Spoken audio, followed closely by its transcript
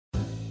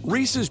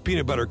Reese's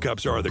peanut butter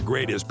cups are the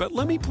greatest, but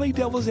let me play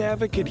devil's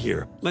advocate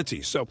here. Let's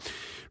see. So,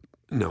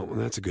 no,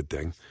 that's a good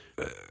thing.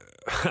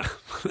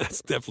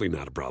 That's definitely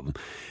not a problem.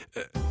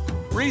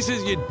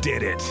 Reese's, you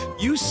did it.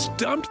 You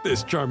stumped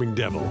this charming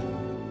devil.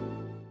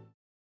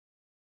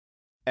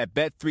 At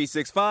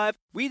Bet365,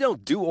 we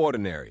don't do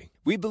ordinary.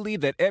 We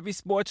believe that every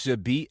sport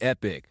should be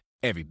epic.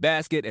 Every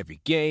basket,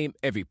 every game,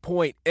 every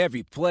point,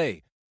 every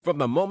play. From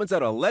the moments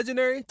that are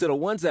legendary to the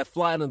ones that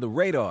fly under the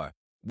radar.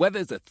 Whether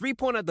it's a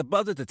three-pointer at the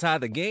buzzer to tie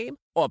the game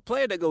or a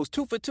player that goes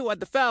 2 for 2 at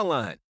the foul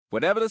line.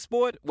 Whatever the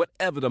sport,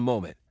 whatever the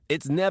moment.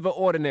 It's never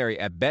ordinary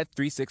at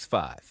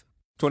Bet365.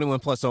 21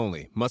 plus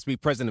only. Must be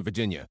present in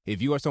Virginia.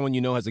 If you or someone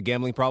you know has a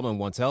gambling problem and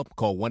wants help,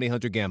 call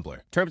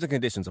 1-800-GAMBLER. Terms and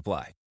conditions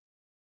apply.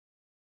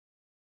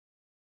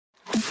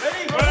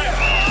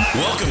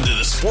 Welcome to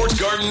the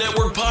Sports Garden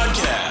Network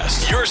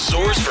podcast, your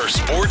source for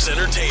sports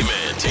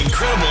entertainment,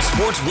 incredible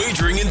sports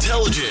wagering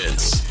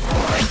intelligence.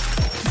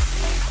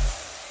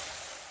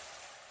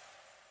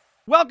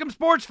 Welcome,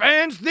 sports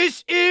fans.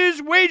 This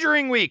is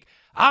Wagering Week.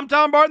 I'm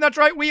Tom Barton. That's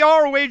right, we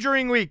are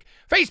Wagering Week.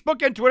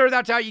 Facebook and Twitter,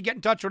 that's how you get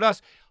in touch with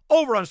us.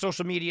 Over on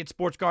social media at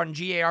Sports Garden,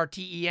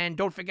 Garten.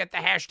 Don't forget the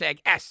hashtag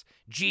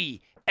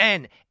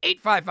SGN,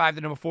 855,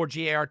 the number 4,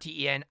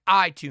 Garten,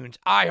 iTunes,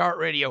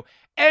 iHeartRadio,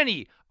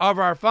 any of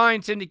our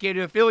fine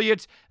syndicated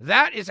affiliates.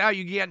 That is how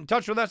you get in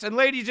touch with us. And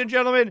ladies and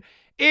gentlemen,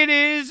 it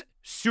is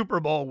Super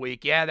Bowl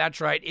week. Yeah,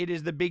 that's right. It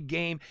is the big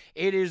game.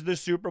 It is the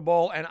Super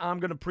Bowl, and I'm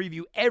going to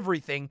preview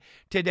everything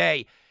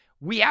today.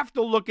 We have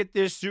to look at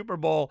this Super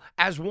Bowl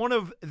as one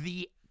of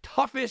the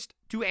toughest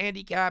to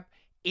handicap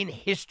in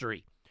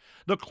history.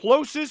 The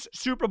closest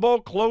Super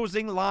Bowl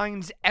closing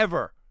lines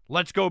ever.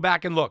 Let's go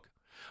back and look.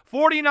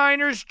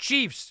 49ers,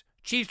 Chiefs.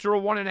 Chiefs are a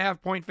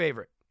 1.5-point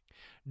favorite.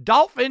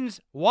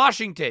 Dolphins,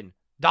 Washington.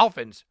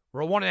 Dolphins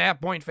were a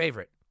 1.5-point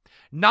favorite.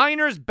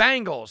 Niners,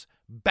 Bengals.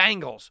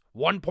 Bengals,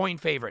 1-point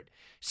favorite.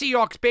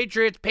 Seahawks,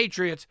 Patriots.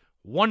 Patriots,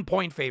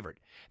 1-point favorite.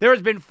 There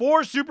has been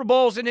 4 Super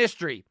Bowls in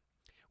history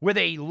with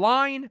a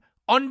line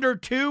under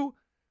 2.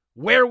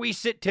 Where we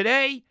sit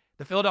today,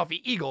 the Philadelphia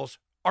Eagles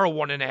are a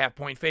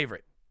 1.5-point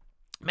favorite.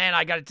 Man,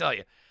 I got to tell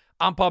you,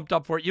 I'm pumped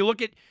up for it. You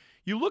look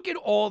at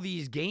all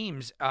these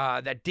games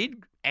that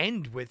did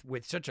end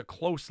with such a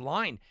close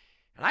line,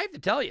 and I have to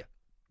tell you,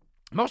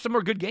 most of them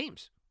are good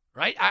games,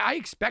 right? I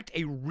expect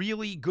a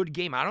really good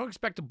game. I don't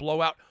expect a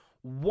blowout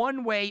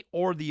one way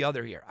or the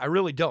other here. I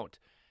really don't.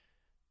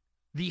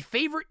 The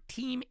favorite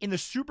team in the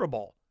Super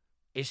Bowl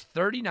is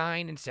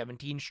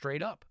 39-17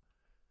 straight up.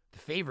 The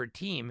favorite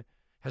team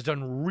has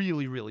done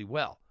really, really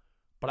well.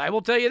 But I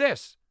will tell you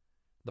this,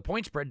 the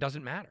point spread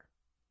doesn't matter.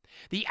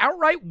 The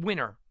outright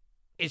winner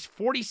is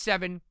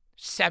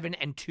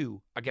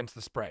 47-7-2 against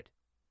the spread.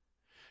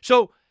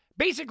 So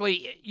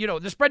basically,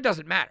 the spread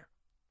doesn't matter.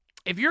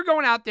 If you're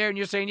going out there and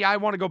you're saying, yeah, I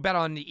want to go bet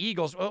on the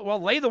Eagles,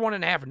 well, lay the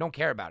 1.5 and don't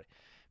care about it.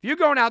 If you're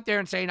going out there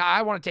and saying,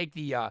 I want to take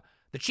the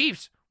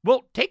Chiefs,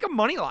 well, take a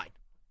money line,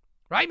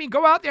 right? I mean,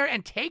 go out there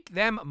and take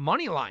them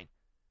money line.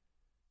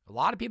 A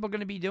lot of people are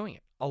going to be doing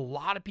it. A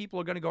lot of people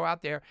are going to go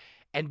out there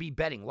and be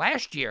betting.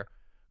 Last year,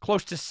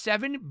 close to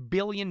 $7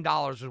 billion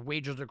was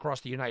wagered across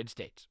the United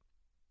States.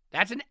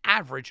 That's an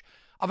average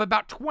of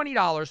about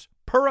 $20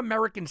 per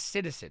American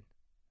citizen.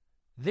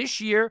 This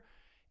year,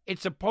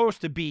 it's supposed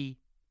to be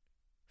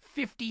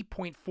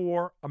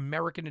 50.4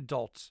 American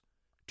adults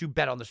to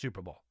bet on the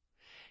Super Bowl.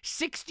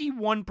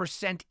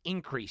 61%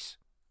 increase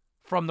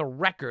from the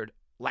record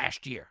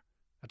last year.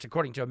 That's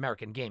according to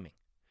American Gaming.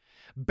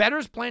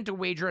 Bettors plan to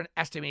wager an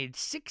estimated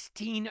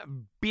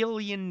 $16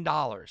 billion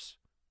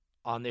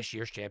on this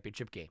year's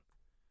championship game.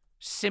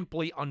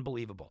 Simply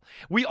unbelievable.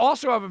 We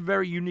also have a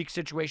very unique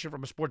situation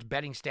from a sports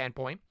betting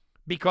standpoint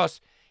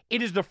because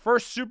it is the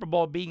first Super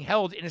Bowl being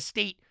held in a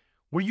state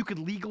where you could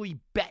legally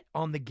bet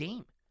on the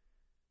game.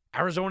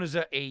 Arizona is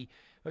a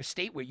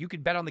state where you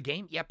could bet on the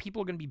game. Yeah,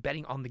 people are going to be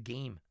betting on the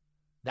game.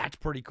 That's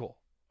pretty cool.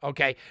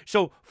 Okay,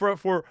 so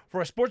for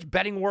a sports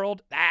betting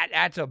world,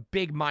 that's a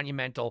big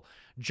monumental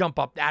jump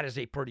up. That is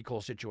a pretty cool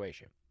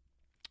situation.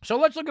 So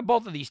let's look at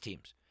both of these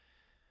teams.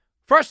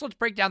 First, let's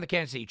break down the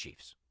Kansas City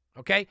Chiefs.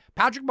 Okay,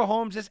 Patrick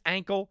Mahomes'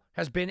 ankle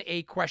has been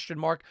a question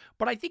mark,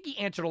 but I think he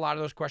answered a lot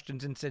of those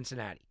questions in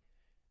Cincinnati,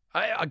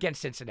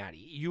 against Cincinnati.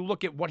 You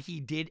look at what he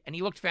did, and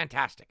he looked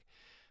fantastic.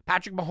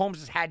 Patrick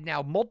Mahomes has had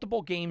now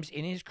multiple games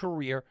in his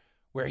career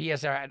where he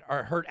has a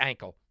hurt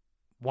ankle.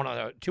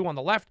 Two on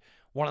the left,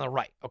 one on the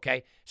right,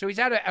 okay? So he's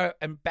had a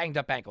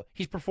banged-up ankle.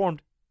 He's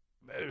performed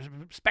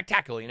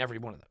spectacularly in every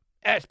one of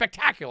them.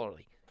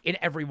 Spectacularly in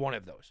every one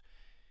of those.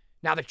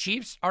 Now, the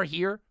Chiefs are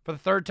here for the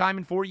third time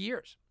in 4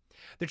 years.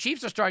 The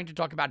Chiefs are starting to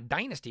talk about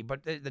dynasty,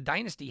 but the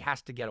dynasty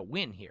has to get a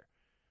win here.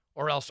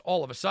 Or else,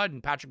 all of a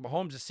sudden, Patrick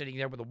Mahomes is sitting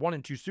there with a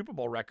 1-2 Super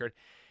Bowl record,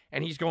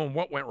 and he's going,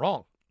 what went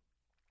wrong?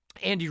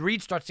 Andy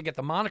Reid starts to get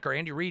the moniker.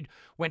 Andy Reid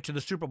went to the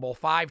Super Bowl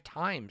 5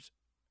 times,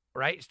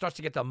 right? Starts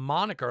to get the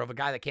moniker of a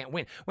guy that can't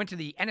win. Went to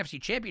the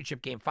NFC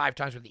Championship game 5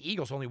 times with the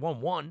Eagles, only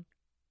won 1.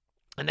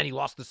 And then he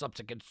lost the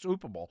subsequent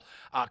Super Bowl.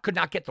 Could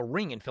not get the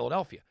ring in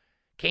Philadelphia.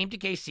 Came to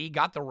KC,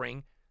 got the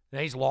ring.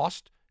 Then he's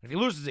lost. If he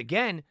loses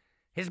again,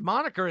 His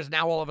moniker is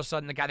now all of a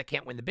sudden the guy that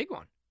can't win the big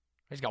one.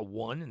 He's got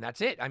one, and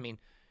that's it. I mean,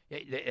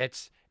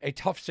 it's a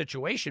tough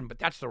situation, but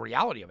that's the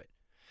reality of it.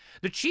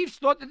 The Chiefs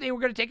thought that they were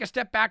going to take a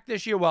step back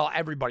this year. Well,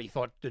 everybody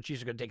thought the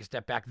Chiefs were going to take a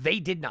step back. They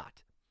did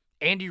not.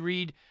 Andy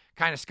Reid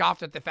kind of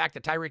scoffed at the fact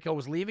that Tyreek Hill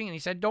was leaving, and he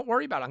said, don't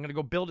worry about it. I'm going to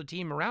go build a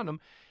team around him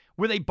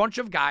with a bunch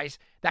of guys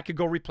that could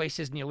go replace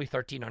his nearly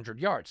 1,300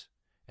 yards.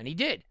 And he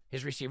did.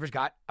 His receivers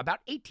got about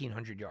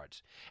 1,800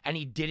 yards. And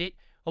he did it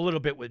a little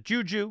bit with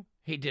Juju.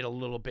 He did a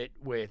little bit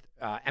with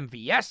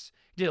MVS.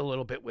 He did a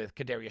little bit with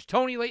Kadarius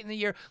Toney late in the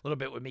year. A little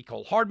bit with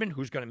Mecole Hardman,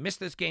 who's going to miss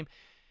this game.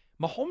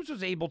 Mahomes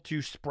was able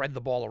to spread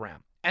the ball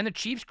around. And the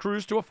Chiefs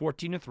cruised to a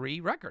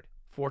 14-3 record.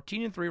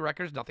 14-3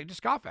 record is nothing to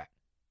scoff at,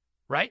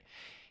 right?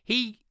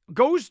 He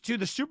goes to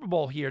the Super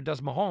Bowl here,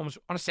 does Mahomes,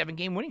 on a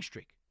 7-game winning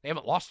streak. They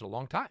haven't lost in a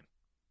long time.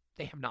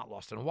 They have not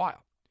lost in a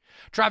while.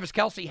 Travis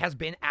Kelce has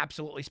been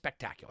absolutely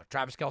spectacular.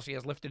 Travis Kelce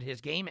has lifted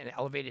his game and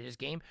elevated his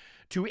game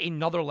to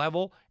another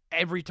level.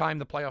 Every time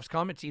the playoffs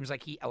come, it seems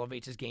like he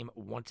elevates his game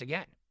once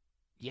again.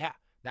 Yeah,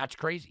 that's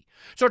crazy.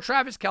 So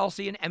Travis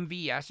Kelce and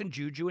MVS and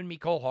Juju and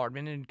Mecole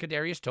Hardman and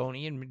Kadarius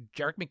Toney and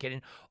Jerick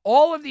McKinnon,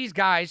 all of these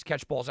guys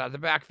catch balls out of the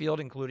backfield,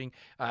 including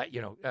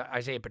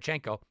Isaiah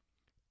Pacheco.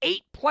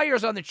 8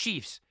 players on the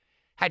Chiefs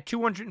had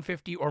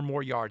 250 or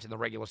more yards in the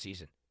regular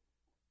season.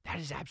 That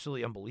is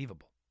absolutely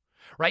unbelievable,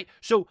 right?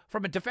 So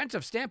from a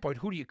defensive standpoint,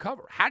 who do you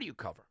cover? How do you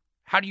cover?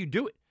 How do you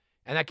do it?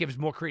 And that gives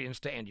more credence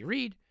to Andy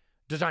Reid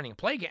designing a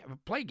play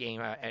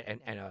game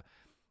and a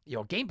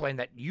game plan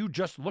that you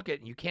just look at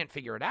and you can't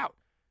figure it out.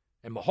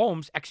 And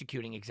Mahomes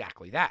executing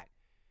exactly that.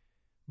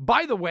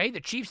 By the way,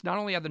 the Chiefs not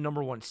only had the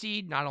number 1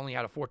 seed, not only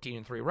had a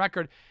 14-3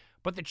 record,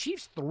 but the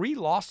Chiefs' 3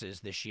 losses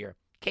this year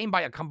came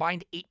by a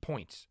combined 8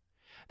 points.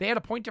 They had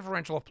a point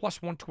differential of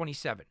plus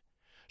 127.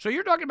 So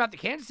you're talking about the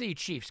Kansas City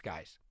Chiefs,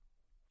 guys,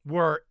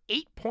 were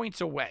 8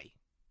 points away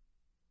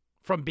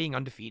from being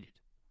undefeated,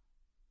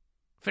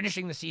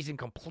 finishing the season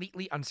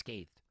completely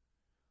unscathed.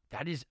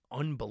 That is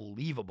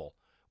unbelievable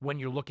when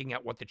you're looking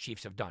at what the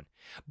Chiefs have done.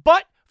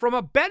 But from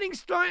a betting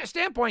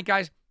standpoint,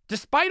 guys,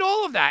 despite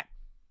all of that,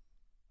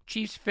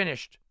 Chiefs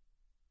finished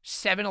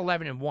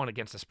 7-11-1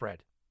 against the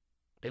spread.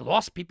 They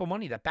lost people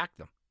money that backed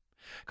them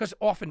because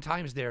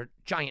oftentimes their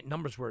giant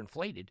numbers were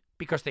inflated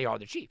because they are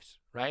the Chiefs,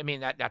 right? I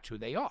mean, that's who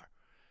they are.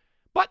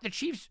 But the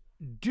Chiefs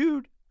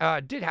did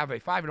have a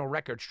 5-0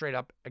 record straight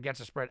up against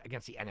the spread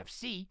against the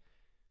NFC.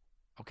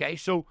 Okay,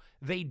 so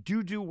they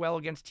do well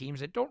against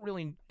teams that don't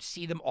really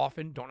see them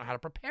often, don't know how to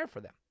prepare for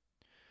them.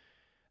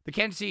 The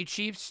Kansas City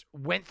Chiefs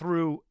went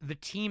through the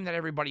team that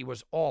everybody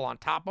was all on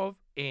top of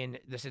in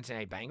the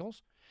Cincinnati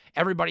Bengals.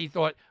 Everybody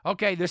thought,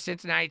 okay, this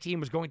Cincinnati team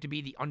was going to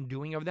be the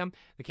undoing of them.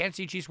 The Kansas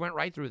City Chiefs went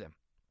right through them.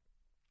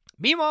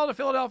 Meanwhile, the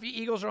Philadelphia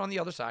Eagles are on the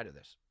other side of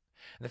this.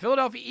 And the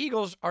Philadelphia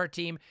Eagles are a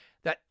team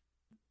that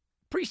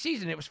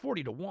preseason it was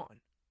 40-1.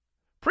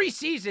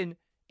 Preseason,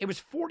 it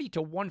was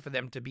 40-1 for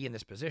them to be in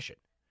this position.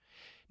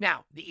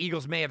 Now, the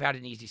Eagles may have had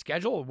an easy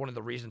schedule. One of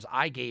the reasons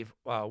I gave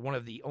one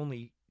of the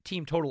only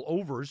team total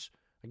overs,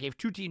 I gave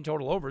 2 team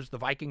total overs, the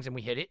Vikings, and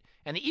we hit it,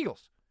 and the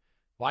Eagles.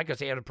 Why? Because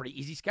they had a pretty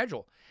easy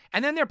schedule.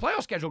 And then their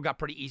playoff schedule got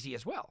pretty easy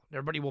as well.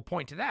 Everybody will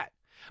point to that.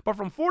 But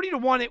from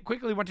 40-1, it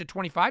quickly went to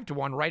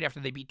 25-1 right after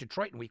they beat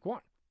Detroit in week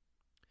 1.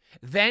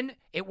 Then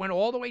it went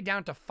all the way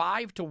down to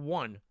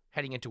 5-1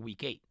 heading into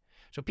week 8.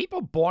 So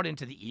people bought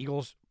into the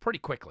Eagles pretty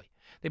quickly.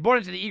 They bought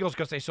into the Eagles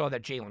because they saw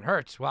that Jalen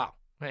Hurts, wow,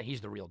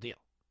 he's the real deal,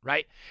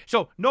 right?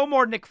 So no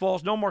more Nick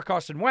Foles, no more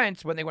Carson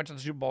Wentz when they went to the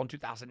Super Bowl in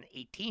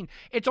 2018.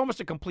 It's almost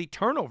a complete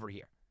turnover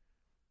here.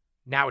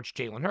 Now it's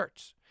Jalen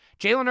Hurts.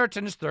 Jalen Hurts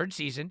in his 3rd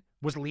season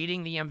was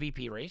leading the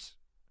MVP race.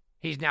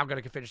 He's now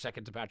going to finish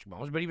second to Patrick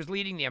Mahomes, but he was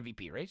leading the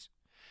MVP race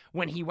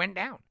when he went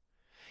down.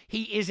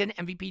 He is an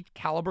MVP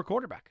caliber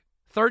quarterback.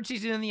 3rd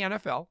season in the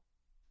NFL.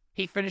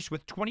 He finished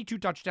with 22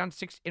 touchdowns,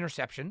 6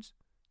 interceptions,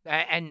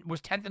 and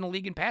was 10th in the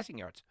league in passing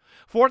yards.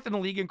 4th in the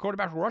league in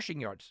quarterback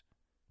rushing yards,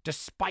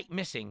 despite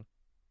missing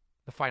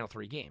the final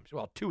 3 games.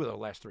 Well, 2 of the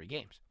last 3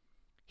 games.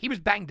 He was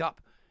banged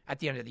up at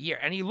the end of the year,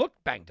 and he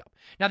looked banged up.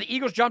 Now, the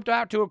Eagles jumped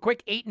out to a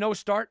quick 8-0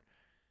 start.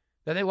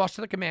 Then they lost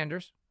to the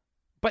Commanders,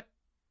 but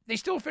they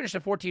still finished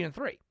at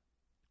 14-3.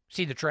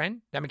 See the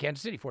trend? Them in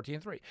Kansas City,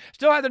 14-3.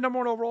 Still had the number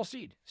 1 overall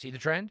seed. See the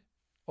trend?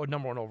 Or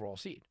number 1 overall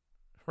seed,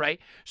 right?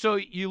 So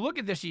you look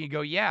at this and you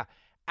go, yeah,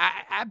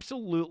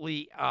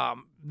 absolutely,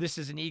 this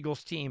is an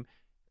Eagles team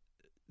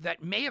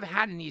that may have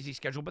had an easy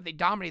schedule, but they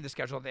dominated the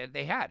schedule that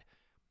they had.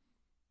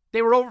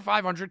 They were over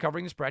 500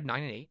 covering the spread,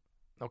 9-8,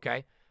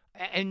 okay?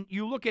 And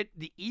you look at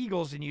the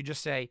Eagles and you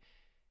just say,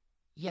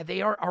 yeah,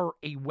 they are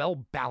a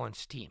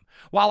well-balanced team.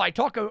 While I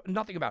talk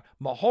nothing about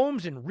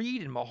Mahomes and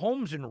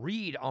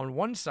Reid on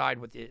one side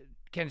with the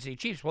Kansas City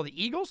Chiefs, well,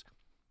 the Eagles,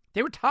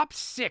 they were top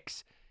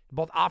 6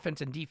 both offense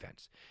and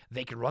defense.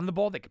 They could run the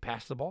ball. They could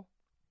pass the ball.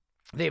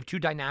 They have 2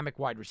 dynamic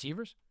wide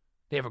receivers.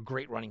 They have a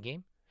great running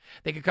game.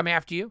 They could come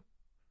after you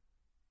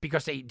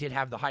because they did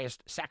have the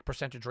highest sack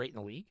percentage rate in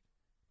the league,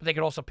 but they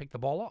could also pick the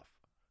ball off.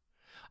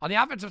 On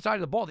the offensive side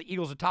of the ball, the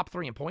Eagles are top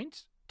 3 in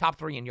points, top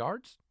 3 in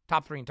yards,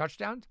 top 3 in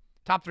touchdowns,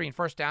 top 3 in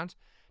first downs,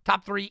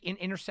 Top 3 in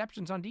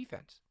interceptions on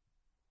defense.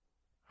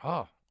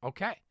 Oh,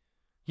 okay.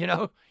 You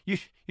know, you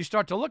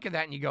start to look at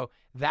that and you go,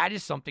 that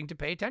is something to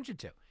pay attention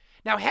to.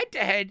 Now,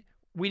 head-to-head,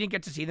 we didn't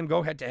get to see them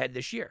go head-to-head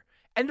this year.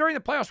 And during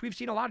the playoffs, we've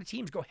seen a lot of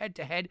teams go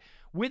head-to-head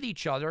with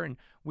each other, and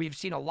we've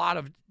seen a lot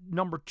of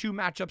number 2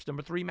 matchups,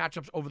 number 3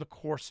 matchups over the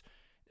course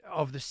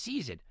of the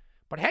season.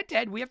 But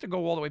head-to-head, we have to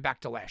go all the way back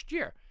to last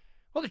year.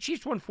 Well, the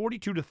Chiefs won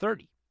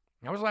 42-30.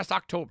 That was last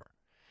October.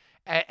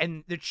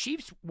 And the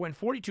Chiefs went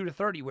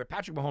 42-30, where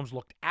Patrick Mahomes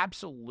looked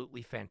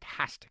absolutely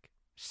fantastic.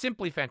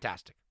 Simply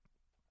fantastic.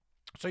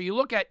 So you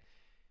look at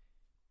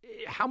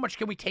how much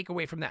can we take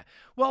away from that?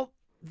 Well,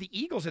 the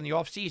Eagles in the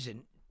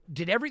offseason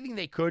did everything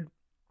they could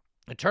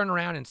to turn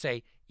around and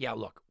say, yeah,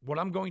 look, what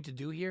I'm going to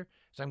do here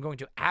is I'm going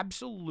to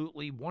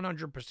absolutely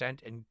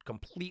 100% and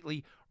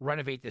completely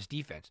renovate this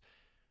defense.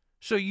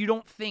 So you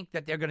don't think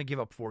that they're going to give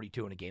up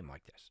 42 in a game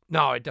like this.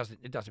 No, it doesn't.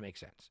 It doesn't make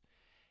sense.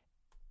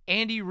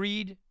 Andy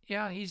Reid,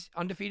 yeah, he's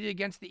undefeated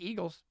against the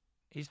Eagles.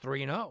 He's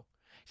 3-0.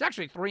 He's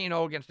actually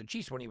 3-0 against the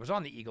Chiefs when he was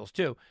on the Eagles,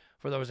 too,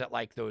 for those that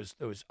like those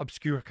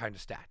obscure kind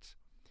of stats.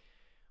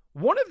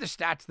 One of the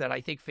stats that I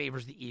think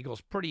favors the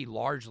Eagles pretty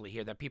largely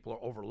here that people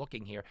are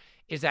overlooking here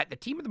is that the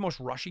team with the most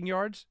rushing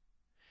yards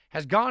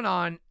has gone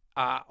on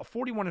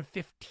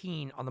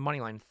 41-15 on the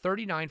money line,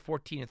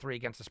 39-14-3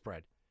 against the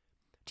spread.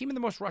 Team with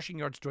the most rushing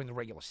yards during the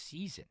regular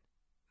season,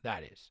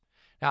 that is.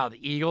 Now,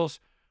 the Eagles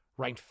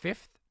ranked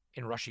 5th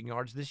in rushing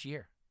yards this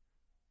year.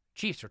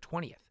 Chiefs are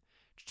 20th.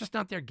 It's just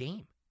not their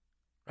game,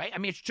 right? I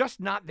mean, it's just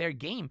not their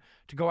game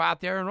to go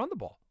out there and run the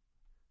ball.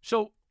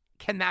 So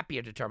can that be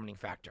a determining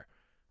factor?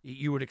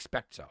 You would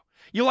expect so.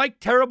 You like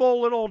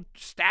terrible little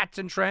stats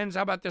and trends?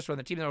 How about this one?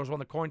 The team that was won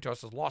the coin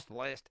toss has lost the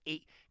last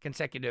 8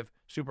 consecutive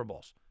Super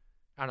Bowls.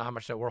 I don't know how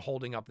much we're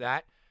holding up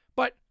that.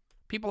 But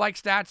people like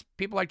stats.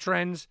 People like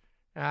trends.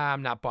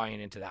 I'm not buying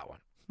into that one.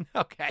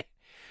 Okay.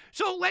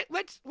 So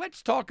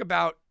let's talk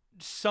about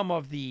some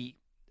of the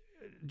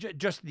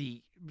just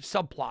the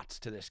subplots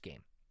to this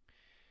game.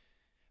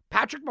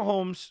 Patrick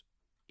Mahomes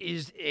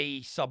is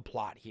a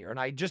subplot here, and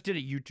I just did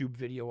a YouTube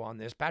video on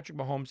this. Patrick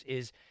Mahomes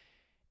is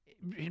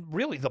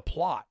really the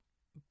plot,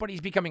 but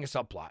he's becoming a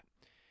subplot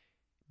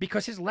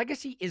because his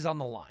legacy is on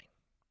the line.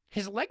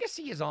 His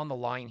legacy is on the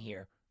line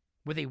here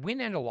with a win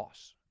and a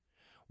loss.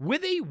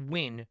 With a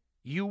win,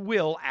 you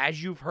will,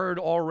 as you've heard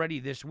already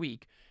this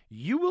week,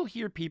 you will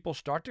hear people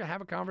start to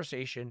have a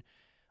conversation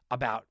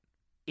about,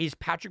 is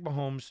Patrick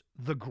Mahomes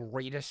the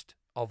greatest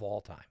of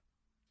all time?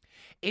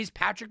 Is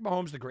Patrick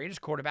Mahomes the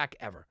greatest quarterback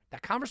ever?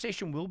 That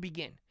conversation will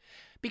begin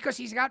because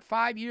he's got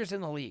 5 years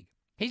in the league.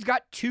 He's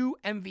got 2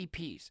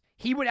 MVPs.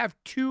 He would have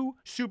 2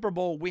 Super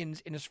Bowl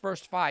wins in his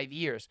first 5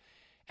 years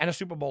and a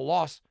Super Bowl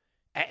loss,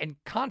 and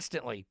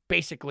constantly,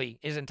 basically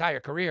his entire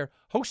career,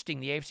 hosting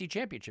the AFC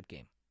Championship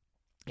game.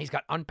 He's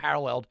got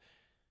unparalleled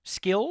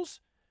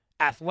skills,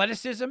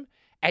 athleticism,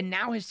 and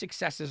now his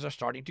successes are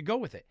starting to go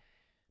with it.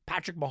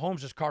 Patrick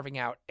Mahomes is carving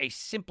out a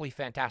simply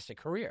fantastic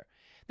career.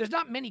 There's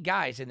not many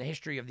guys in the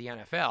history of the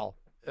NFL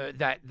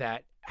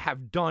that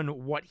have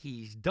done what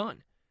he's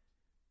done.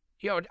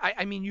 You know,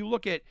 I mean, you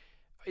look at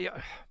the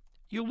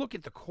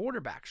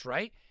quarterbacks,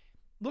 right?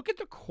 Look at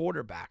the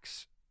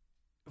quarterbacks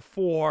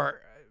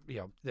for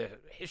the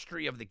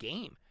history of the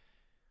game.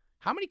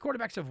 How many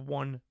quarterbacks have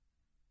won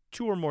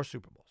 2 or more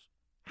Super Bowls?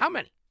 How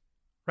many?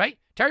 Right?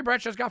 Terry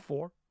Bradshaw's got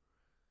 4.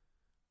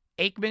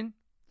 Aikman,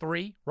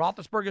 3.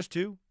 Roethlisberger's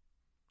 2.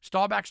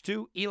 Staubach's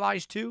 2.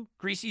 Eli's 2.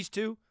 Greasy's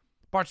 2.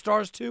 Bart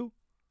Starr's 2.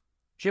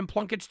 Jim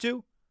Plunkett's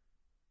 2.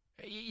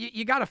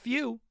 You got a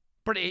few,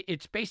 but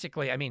it's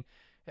basically, I mean,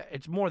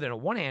 it's more than a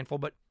one handful,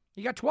 but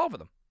you got 12 of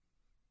them.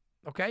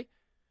 Okay?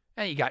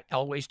 And you got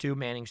Elway's 2,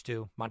 Manning's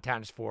 2,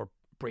 Montana's 4,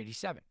 Brady's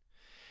 7.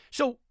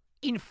 So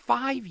in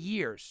 5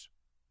 years,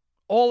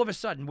 all of a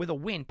sudden, with a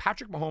win,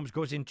 Patrick Mahomes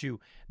goes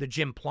into the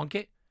Jim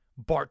Plunkett,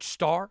 Bart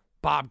Starr,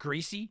 Bob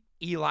Greasy,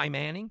 Eli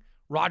Manning,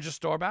 Roger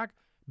Staubach,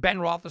 Ben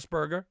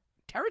Roethlisberger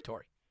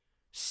territory.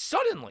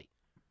 Suddenly,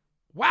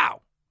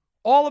 wow,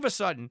 all of a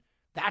sudden,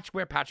 that's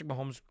where Patrick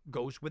Mahomes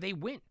goes with a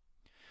win.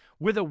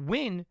 With a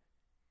win,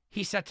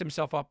 he sets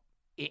himself up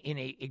in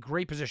a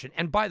great position.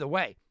 And by the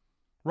way,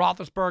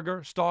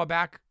 Roethlisberger,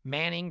 Staubach,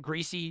 Manning,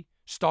 Greasy,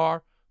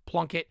 Starr,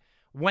 Plunkett,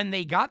 when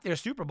they got their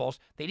Super Bowls,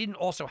 they didn't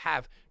also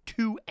have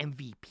 2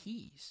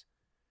 MVPs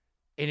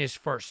in his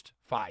first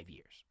 5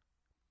 years.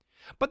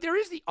 But there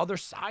is the other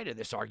side of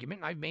this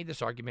argument, and I've made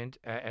this argument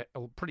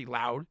pretty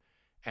loud,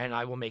 and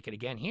I will make it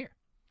again here.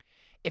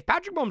 If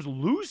Patrick Mahomes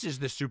loses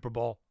this Super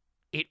Bowl,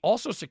 it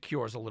also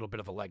secures a little bit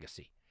of a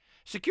legacy.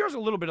 Secures a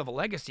little bit of a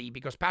legacy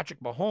because Patrick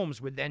Mahomes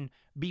would then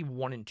be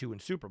 1-2 in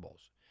Super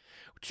Bowls.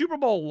 Super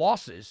Bowl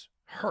losses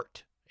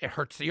hurt. It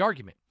hurts the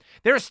argument.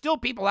 There are still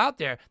people out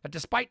there that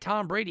despite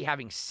Tom Brady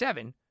having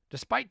 7,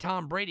 despite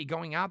Tom Brady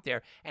going out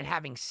there and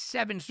having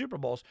 7 Super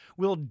Bowls,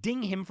 will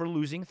ding him for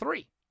losing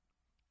 3.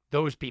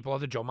 Those people are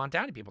the Joe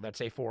Montana people that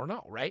say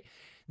 4-0, right?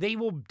 They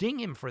will ding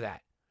him for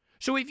that.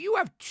 So if you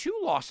have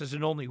 2 losses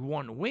and only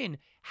 1 win,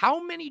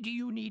 how many do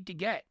you need to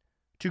get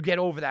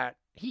over that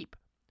heap?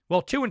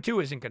 Well,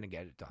 2-2 isn't going to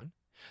get it done.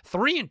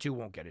 3-2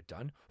 won't get it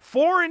done.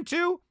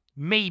 4-2,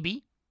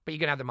 maybe. But you're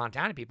going to have the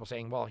Montana people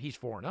saying, well, he's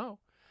 4-0.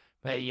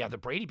 You have the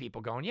Brady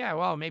people going, yeah,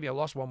 well, maybe I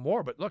lost one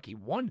more, but look, he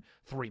won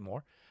 3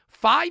 more.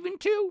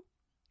 5-2. I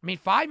mean,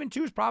 5-2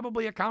 is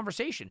probably a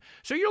conversation.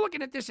 So you're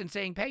looking at this and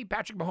saying, hey,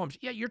 Patrick Mahomes,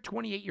 yeah, you're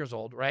 28 years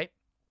old, right?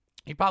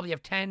 You probably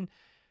have 10,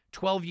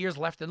 12 years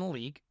left in the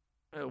league.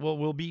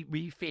 We'll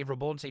be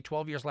favorable and say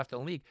 12 years left in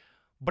the league.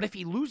 But if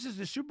he loses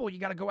the Super Bowl, you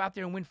got to go out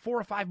there and win 4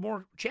 or 5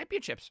 more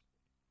championships.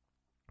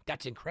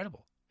 That's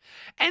incredible.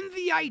 And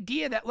the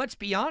idea that, let's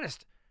be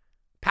honest,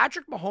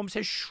 Patrick Mahomes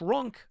has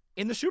shrunk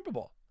in the Super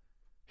Bowl.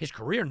 His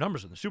career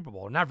numbers in the Super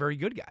Bowl are not very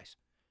good, guys.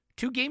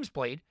 2 games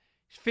played,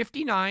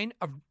 52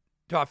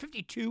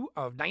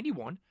 of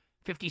 91,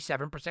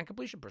 57%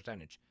 completion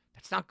percentage.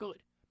 That's not good.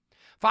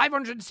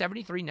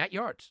 573 net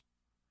yards,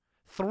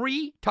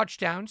 3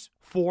 touchdowns,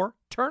 4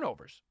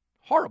 turnovers.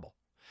 Horrible.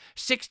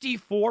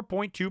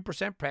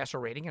 64.2% passer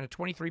rating and a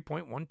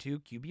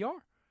 23.12 QBR.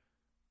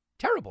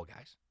 Terrible,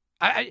 guys.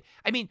 I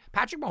mean,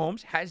 Patrick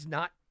Mahomes has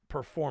not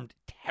performed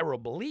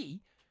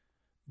terribly,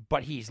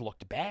 but he's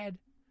looked bad.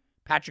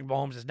 Patrick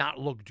Mahomes has not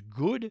looked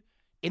good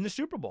in the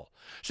Super Bowl.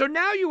 So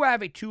now you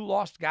have a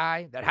 2-loss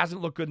guy that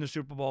hasn't looked good in the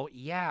Super Bowl.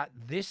 Yeah,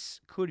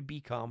 this could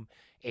become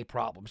a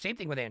problem. Same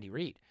thing with Andy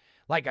Reid.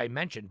 Like I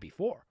mentioned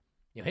before,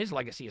 his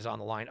legacy is on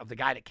the line of the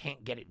guy that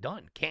can't get it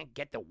done, can't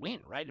get the win,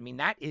 right? I mean,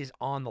 that is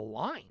on the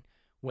line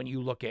when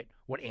you look at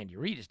what Andy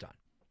Reid has done.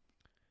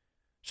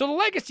 So the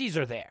legacies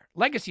are there.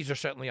 Legacies are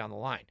certainly on the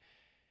line.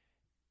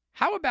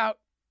 How about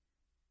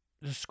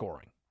the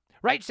scoring,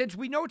 right? Since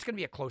we know it's going to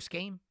be a close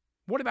game,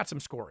 what about some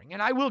scoring?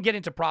 And I will get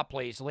into prop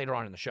plays later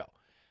on in the show.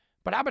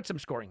 But how about some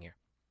scoring here?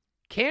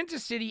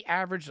 Kansas City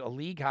averaged a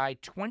league-high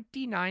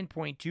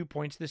 29.2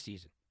 points this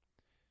season.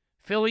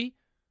 Philly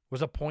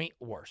was a point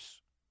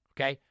worse,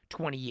 okay?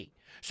 28.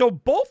 So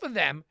both of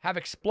them have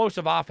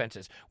explosive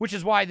offenses, which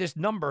is why this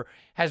number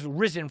has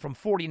risen from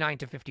 49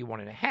 to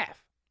 51.5,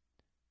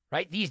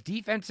 right? These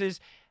defenses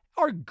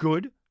are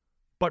good,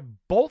 but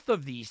both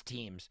of these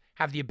teams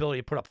have the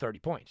ability to put up 30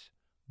 points.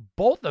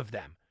 Both of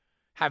them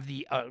have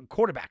the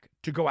quarterback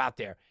to go out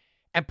there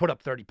and put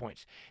up 30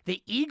 points.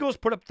 The Eagles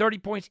put up 30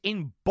 points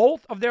in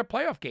both of their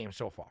playoff games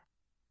so far,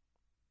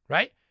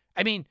 right?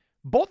 I mean,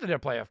 both of their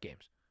playoff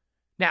games.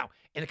 Now,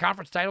 in the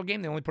conference title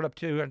game, they only put up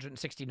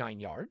 269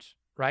 yards,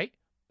 right?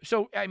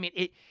 So, I mean,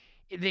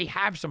 they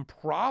have some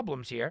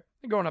problems here.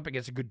 They're going up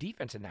against a good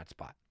defense in that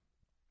spot.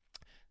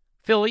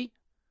 Philly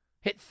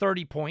hit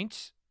 30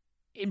 points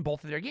in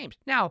both of their games.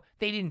 Now,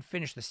 they didn't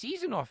finish the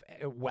season off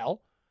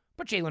well,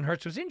 but Jalen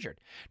Hurts was injured.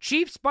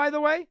 Chiefs, by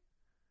the way,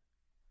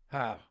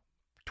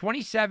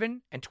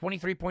 27 and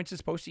 23 points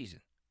this postseason.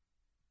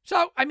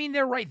 So, I mean,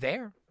 they're right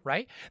there,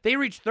 right? They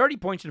reached 30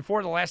 points in 4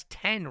 of the last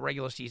 10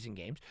 regular season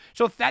games.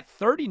 So if that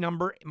 30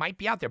 number might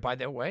be out there, by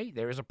the way,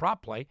 there is a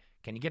prop play.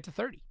 Can you get to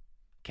 30?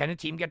 Can a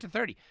team get to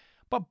 30?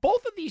 But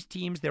both of these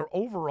teams, they're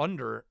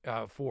over-under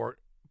for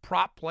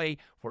prop play,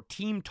 for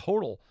team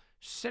total,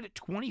 set at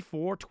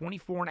 24,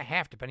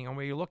 24.5, depending on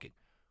where you're looking.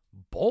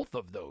 Both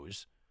of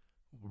those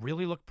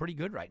really look pretty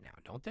good right now,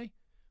 don't they?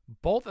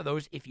 Both of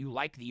those, if you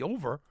like the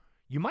over,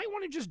 you might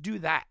want to just do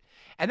that.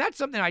 And that's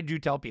something I do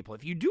tell people.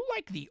 If you do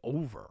like the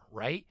over,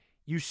 right,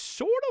 you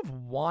sort of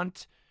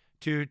want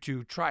to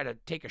try to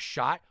take a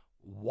shot.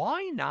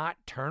 Why not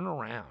turn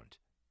around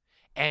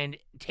and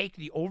take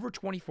the over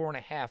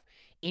 24.5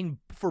 in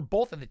for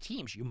both of the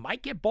teams? You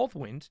might get both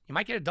wins. You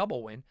might get a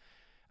double win.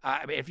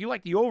 If you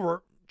like the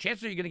over,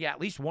 chances are you're going to get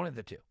at least one of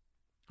the two.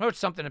 So it's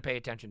something to pay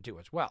attention to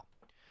as well.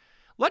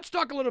 Let's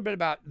talk a little bit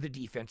about the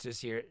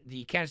defenses here.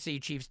 The Kansas City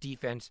Chiefs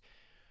defense.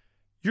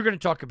 You're going to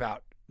talk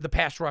about the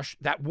pass rush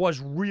that was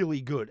really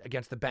good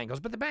against the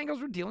Bengals, but the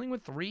Bengals were dealing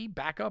with 3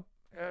 backup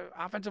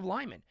offensive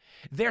linemen.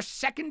 Their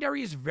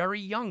secondary is very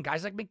young.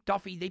 Guys like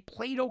McDuffie, they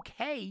played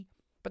okay,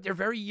 but they're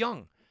very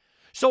young.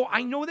 So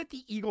I know that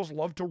the Eagles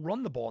love to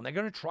run the ball, and they're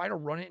going to try to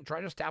run it and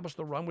try to establish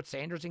the run with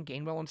Sanders and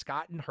Gainwell and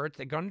Scott and Hurts.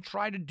 They're going to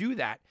try to do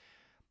that.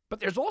 But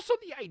there's also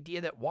the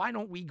idea that why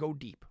don't we go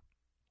deep?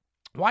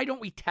 Why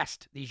don't we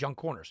test these young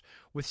corners?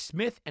 With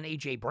Smith and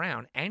A.J.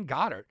 Brown and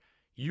Goddard,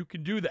 you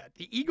can do that.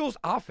 The Eagles'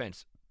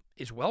 offense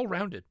is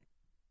well-rounded,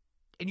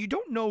 and you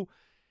don't know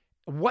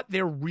what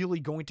they're really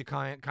going to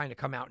kind of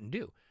come out and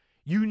do.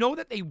 You know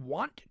that they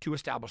want to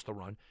establish the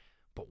run,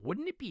 but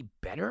wouldn't it be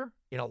better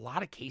in a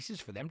lot of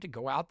cases for them to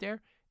go out there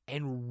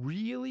and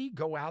really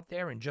go out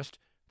there and just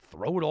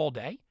throw it all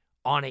day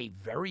on a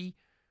very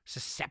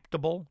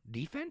susceptible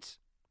defense?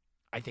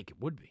 I think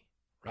it would be,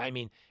 right? I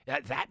mean,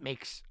 that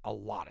makes a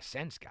lot of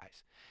sense,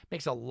 guys. It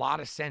makes a lot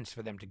of sense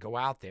for them to go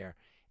out there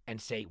and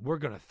say, we're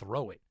going to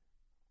throw it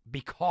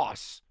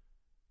because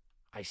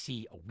I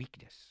see a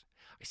weakness.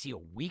 I see a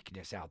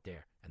weakness out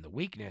there, and the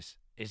weakness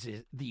is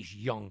these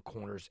young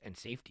corners and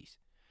safeties.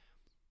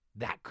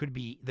 That could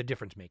be the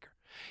difference maker.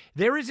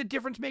 There is a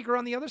difference maker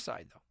on the other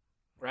side, though,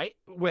 right?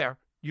 Where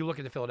you look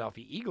at the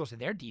Philadelphia Eagles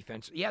and their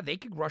defense, yeah, they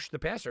could rush the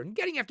passer. And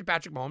getting after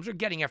Patrick Mahomes or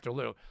getting after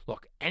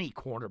any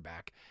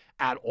cornerback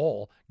at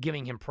all,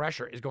 giving him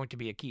pressure is going to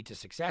be a key to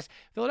success.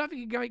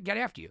 Philadelphia can get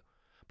after you.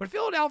 But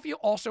Philadelphia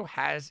also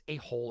has a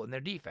hole in their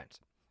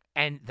defense,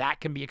 and that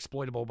can be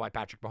exploitable by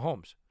Patrick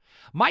Mahomes.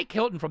 Mike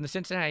Hilton from the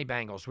Cincinnati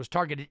Bengals was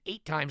targeted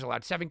 8 times,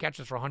 allowed 7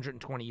 catches for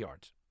 120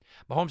 yards.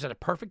 Mahomes had a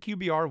perfect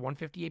QBR,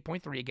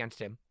 158.3 against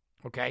him,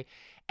 okay?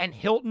 And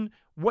Hilton,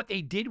 what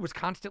they did was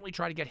constantly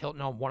try to get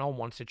Hilton on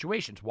one-on-one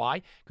situations.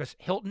 Why? Because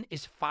Hilton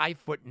is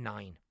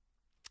 5'9".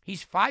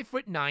 He's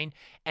 5'9"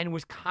 and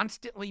was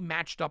constantly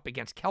matched up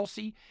against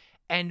Kelce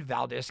and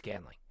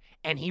Valdez-Scantling.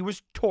 And he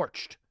was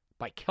torched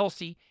by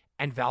Kelce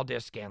and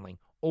Valdez-Scantling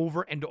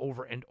over and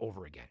over and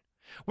over again.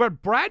 Where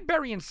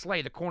Bradbury and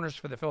Slay, the corners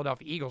for the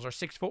Philadelphia Eagles, are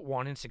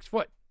 6'1" and 6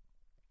 foot.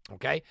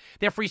 Okay?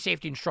 Their free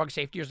safety and shrug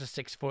safety is a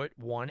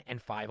 6'1"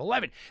 and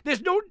 5'11".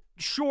 There's no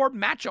sure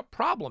matchup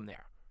problem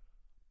there.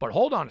 But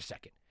hold on a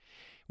second.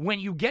 When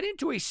you get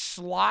into a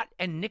slot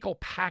and nickel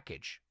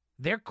package,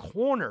 their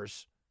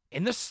corners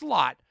in the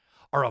slot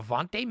are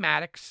Avonte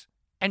Maddox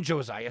and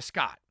Josiah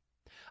Scott.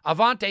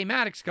 Avonte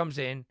Maddox comes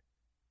in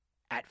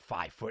at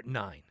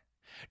 5'9".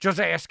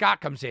 Josiah Scott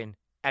comes in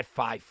at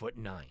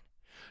 5'9".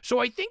 So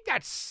I think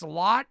that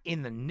slot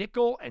in the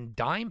nickel and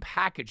dime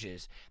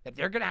packages that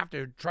they're going to have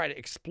to try to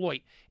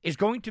exploit is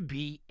going to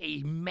be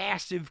a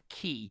massive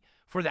key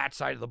for that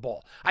side of the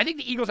ball. I think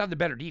the Eagles have the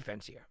better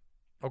defense here,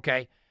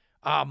 okay?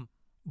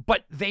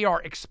 But they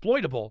are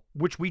exploitable,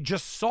 which we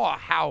just saw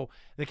how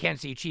the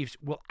Kansas City Chiefs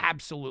will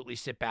absolutely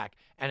sit back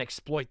and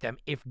exploit them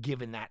if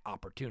given that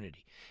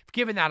opportunity. If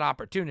given that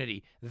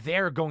opportunity,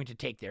 they're going to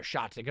take their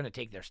shots. They're going to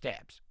take their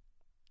stabs.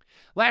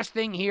 Last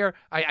thing here,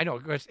 I know,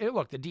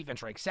 look, the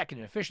defense ranks second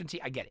in efficiency.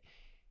 I get it.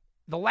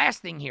 The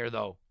last thing here,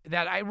 though,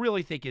 that I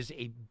really think is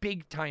a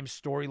big-time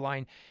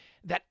storyline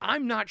that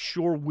I'm not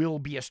sure will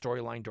be a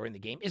storyline during the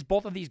game is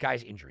both of these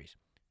guys' injuries.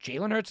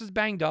 Jalen Hurts is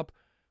banged up,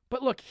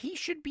 but look, he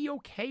should be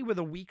okay with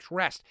a week's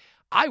rest.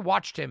 I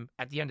watched him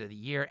at the end of the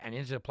year and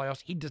into the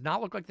playoffs. He does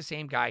not look like the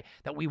same guy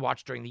that we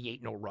watched during the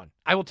 8-0 run.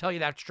 I will tell you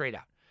that straight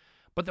out.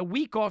 But the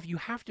week off, you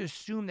have to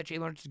assume that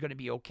Jalen Hurts is going to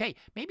be okay.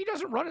 Maybe he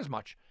doesn't run as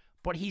much,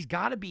 but he's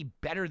got to be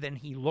better than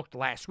he looked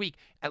last week.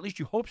 At least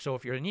you hope so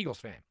if you're an Eagles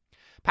fan.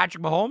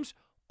 Patrick Mahomes,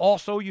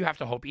 also you have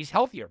to hope he's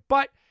healthier.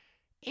 But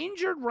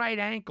injured right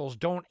ankles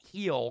don't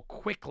heal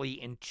quickly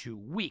in 2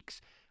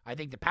 weeks. I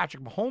think the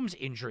Patrick Mahomes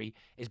injury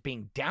is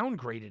being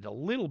downgraded a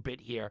little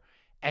bit here,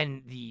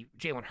 and the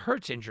Jalen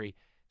Hurts injury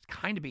is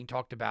kind of being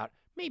talked about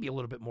maybe a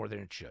little bit more than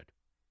it should.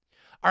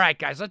 All right,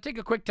 guys, let's take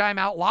a quick time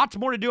out. Lots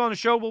more to do on the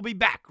show. We'll be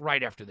back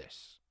right after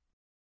this.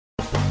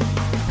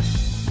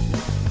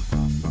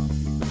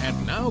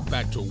 And now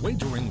back to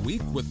Wagering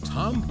Week with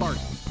Tom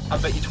Barton.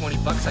 I'll bet you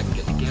 $20 I can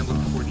get to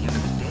gambling before the end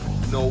of the day.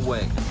 No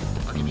way.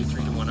 I'll give you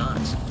 3-1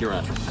 odds. You're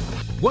on.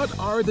 What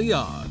are the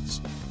odds?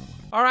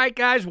 All right,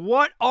 guys,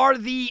 what are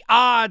the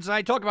odds?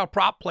 I talk about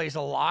prop plays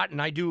a lot,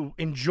 and I do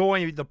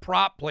enjoy the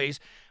prop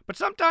plays. But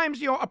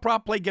sometimes, a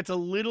prop play gets a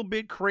little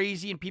bit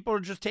crazy, and people are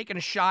just taking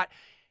a shot.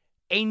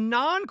 A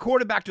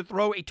non-quarterback to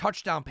throw a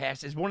touchdown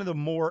pass is one of the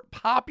more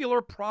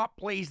popular prop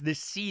plays this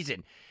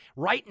season.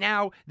 Right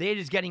now, it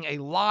is getting a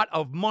lot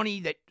of money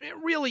that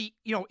really,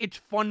 it's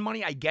fun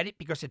money. I get it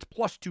because it's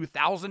plus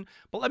 2,000.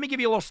 But let me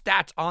give you a little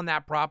stats on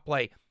that prop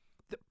play.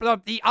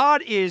 The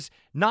odd is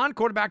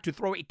non-quarterback to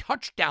throw a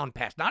touchdown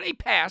pass. Not a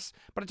pass,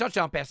 but a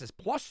touchdown pass is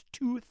plus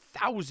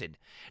 2,000.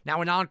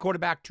 Now, a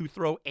non-quarterback to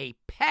throw a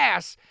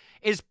pass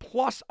is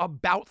plus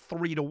about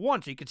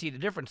 3-1. So you can see the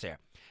difference there.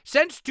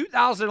 Since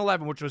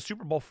 2011, which was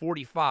Super Bowl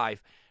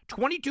 45,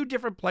 22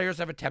 different players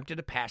have attempted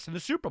to pass in the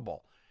Super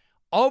Bowl.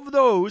 Of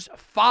those,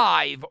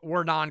 5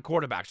 were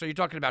non-quarterbacks. So you're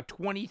talking about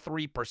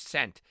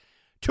 23%.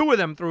 2 of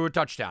them threw a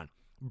touchdown.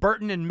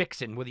 Burton and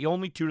Mixon were the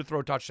only 2 to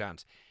throw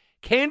touchdowns.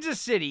 Kansas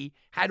City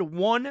had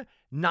 1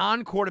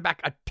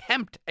 non-quarterback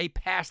attempt a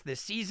pass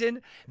this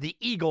season. The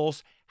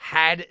Eagles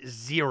had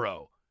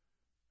 0.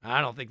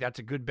 I don't think that's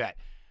a good bet.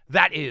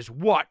 That is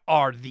what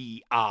are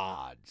the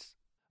odds.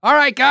 All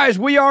right, guys,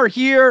 we are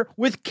here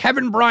with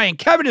Kevin Bryant.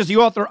 Kevin is the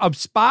author of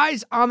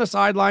Spies on the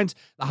Sidelines,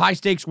 the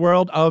high-stakes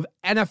world of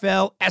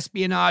NFL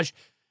espionage.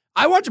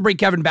 I want to bring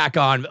Kevin back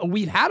on.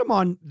 We've had him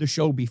on the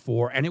show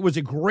before, and it was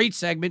a great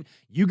segment.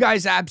 You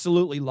guys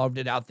absolutely loved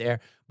it out there.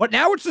 But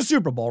now it's the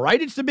Super Bowl,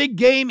 right? It's the big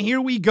game. Here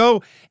we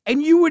go.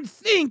 And you would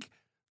think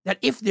that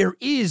if there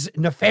is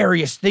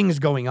nefarious things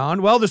going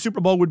on, well, the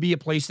Super Bowl would be a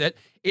place that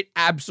it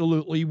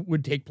absolutely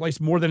would take place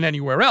more than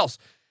anywhere else.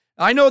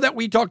 I know that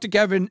we talked to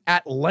Kevin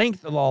at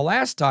length the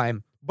last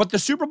time, but the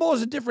Super Bowl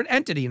is a different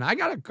entity, and I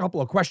got a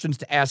couple of questions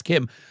to ask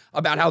him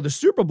about how the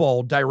Super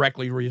Bowl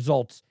directly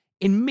results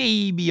in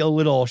maybe a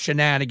little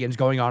shenanigans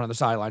going on the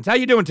sidelines. How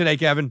you doing today,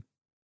 Kevin?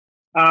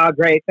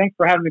 Great. Thanks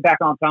for having me back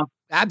on, Tom.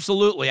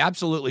 Absolutely,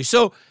 absolutely.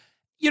 So,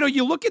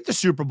 you look at the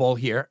Super Bowl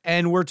here,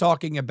 and we're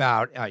talking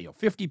about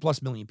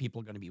 50+ million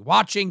people are going to be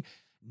watching.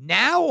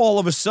 Now, all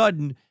of a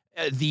sudden,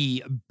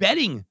 the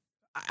betting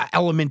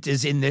element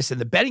is in this, and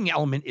the betting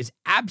element is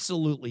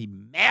absolutely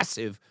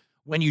massive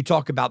when you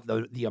talk about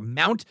the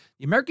amount.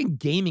 The American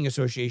Gaming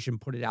Association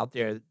put it out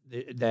there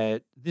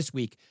this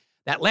week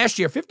that last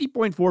year,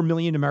 50.4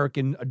 million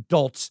American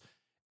adults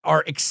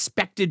are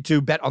expected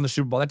to bet on the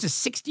Super Bowl. That's a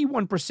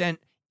 61%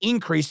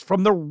 increase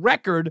from the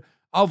record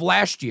of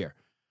last year.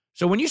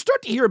 So when you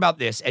start to hear about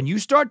this and you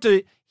start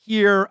to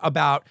hear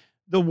about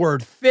the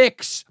word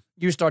fix,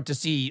 you start to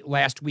see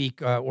last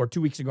week or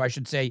 2 weeks ago, I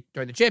should say,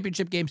 during the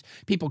championship games,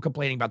 people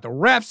complaining about the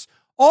refs.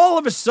 All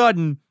of a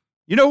sudden,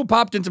 you know who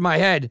popped into my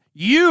head?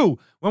 You,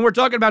 when we're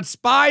talking about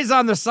spies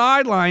on the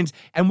sidelines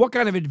and what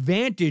kind of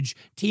advantage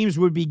teams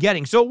would be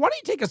getting. So why don't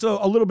you take us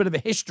a little bit of a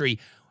history?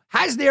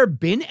 Has there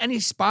been any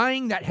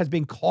spying that has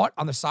been caught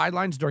on the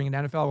sidelines during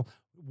an NFL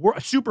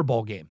Super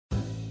Bowl game?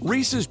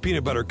 Reese's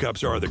peanut butter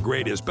cups are the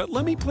greatest, but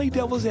let me play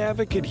devil's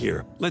advocate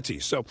here. Let's see.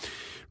 So,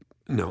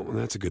 no,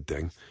 that's a good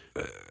thing.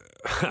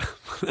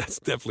 That's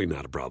definitely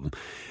not a problem.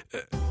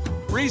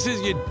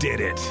 Reese's, you did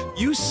it.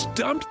 You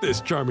stumped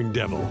this charming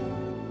devil.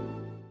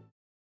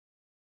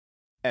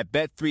 At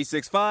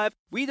Bet365,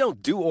 we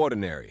don't do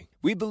ordinary.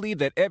 We believe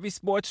that every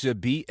sport should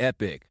be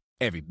epic.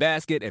 Every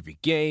basket, every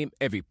game,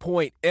 every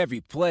point, every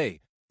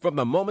play. From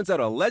the moments that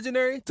are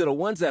legendary to the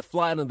ones that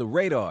fly under the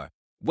radar.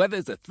 Whether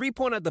it's a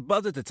three-pointer at the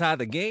buzzer to tie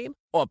the game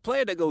or a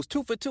player that goes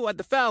 2 for 2 at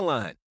the foul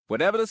line.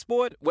 Whatever the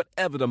sport,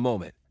 whatever the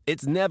moment.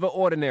 It's never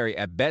ordinary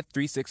at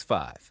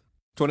Bet365.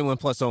 21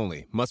 plus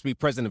only. Must be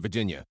present in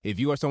Virginia. If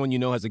you or someone you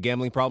know has a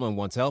gambling problem and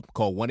wants help,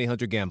 call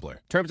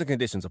 1-800-GAMBLER. Terms and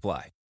conditions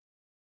apply.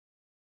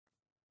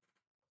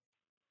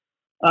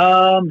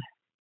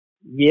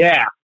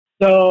 Yeah.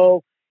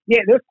 So,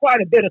 there's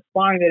quite a bit of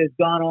spying that has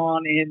gone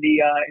on in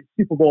the in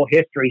Super Bowl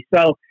history.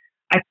 So,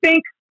 I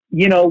think,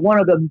 one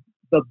of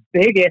the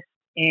biggest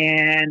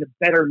and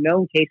better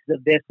known cases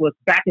of this was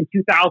back in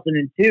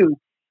 2002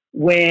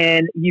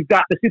 when you've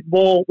got the Super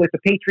Bowl with the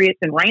Patriots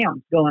and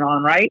Rams going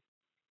on, right?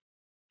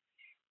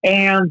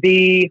 And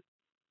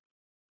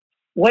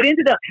what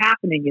ended up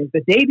happening is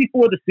the day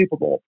before the Super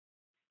Bowl,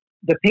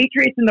 the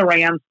Patriots and the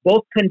Rams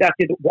both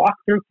conducted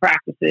walkthrough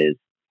practices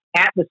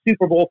at the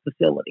Super Bowl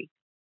facility.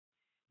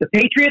 The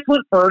Patriots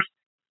went first,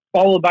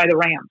 followed by the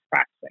Rams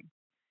practicing.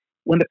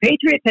 When the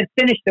Patriots had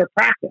finished their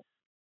practice,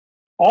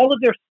 all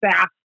of their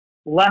staff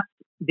left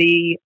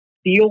the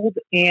field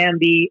and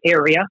the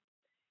area,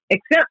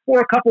 except for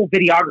a couple of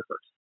videographers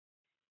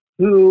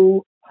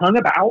who hung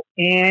about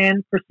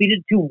and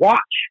proceeded to watch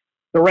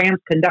the Rams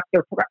conduct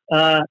their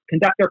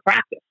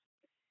practice.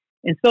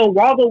 And so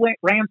while the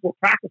Rams were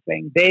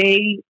practicing,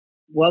 they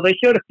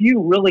showed a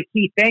few really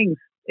key things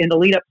in the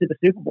lead up to the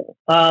Super Bowl.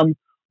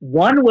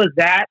 One was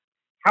that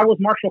how was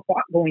Marshall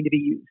Faulk going to be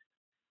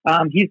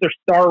used? He's their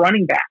star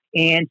running back,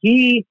 and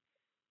he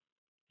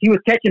was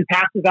catching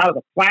passes out of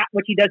the flat,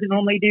 which he doesn't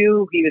normally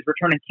do. He was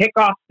returning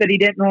kickoffs that he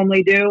didn't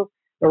normally do.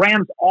 The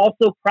Rams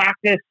also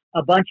practiced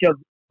a bunch of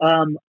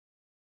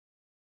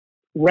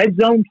red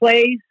zone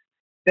plays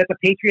that the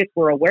Patriots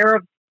were aware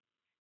of.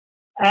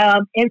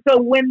 And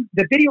so when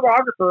the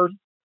videographers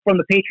from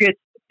the Patriots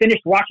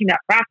finished watching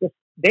that practice,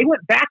 they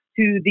went back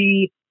to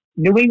the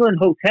New England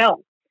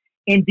hotel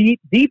and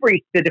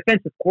debriefed the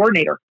defensive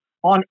coordinator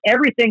on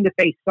everything that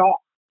they saw.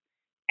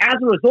 As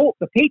a result,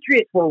 the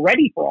Patriots were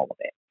ready for all of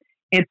it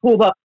and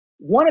pulled up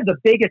one of the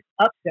biggest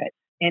upsets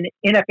in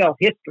NFL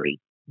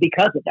history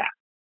because of that.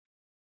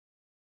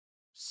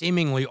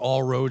 Seemingly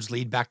all roads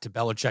lead back to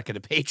Belichick and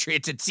the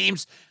Patriots. It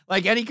seems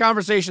like any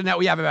conversation that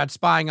we have about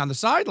spying on the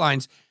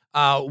sidelines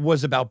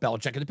was about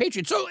Belichick and the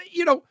Patriots. So,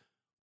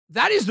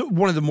 that is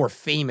one of the more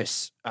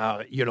famous,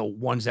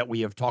 ones that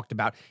we have talked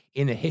about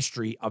in the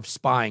history of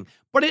spying.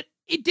 But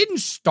it didn't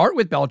start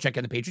with Belichick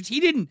and the Patriots. He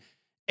didn't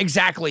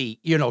exactly,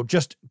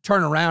 just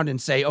turn around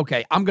and say,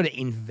 okay, I'm going to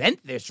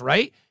invent this,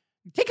 right?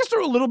 Take us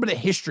through a little bit of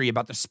history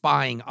about the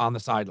spying on the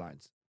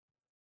sidelines.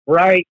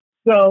 Right.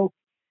 So,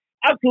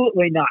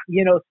 absolutely not.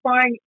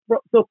 Spying.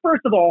 So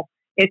first of all,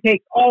 it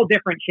takes all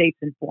different shapes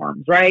and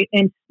forms, right?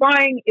 And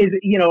spying is,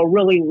 a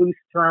really loose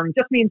term.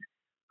 Just means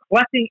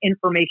collecting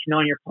information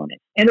on your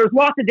opponent. And there's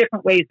lots of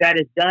different ways that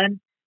is done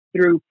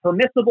through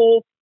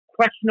permissible,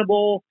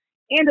 questionable,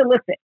 and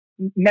illicit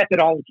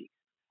methodologies.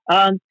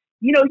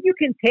 You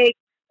can take,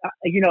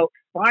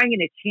 spying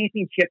in a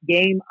championship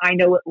game, I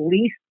know at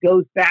least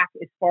goes back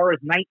as far as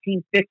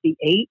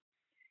 1958.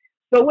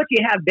 So what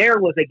you have there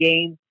was a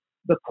game,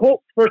 the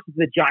Colts versus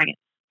the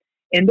Giants.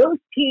 And those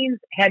teams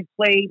had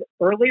played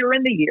earlier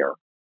in the year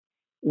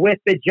with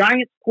the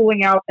Giants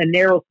pulling out a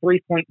narrow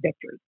 3-point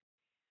victory.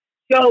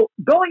 So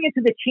going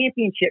into the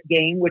championship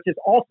game, which is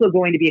also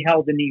going to be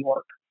held in New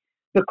York,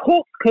 the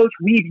Colts coach,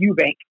 Reeve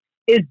Eubank,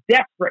 is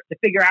desperate to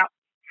figure out,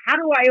 how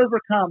do I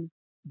overcome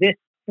this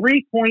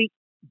 3-point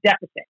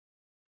deficit?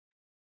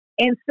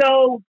 And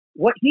so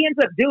what he ends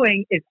up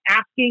doing is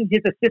asking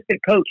his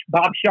assistant coach,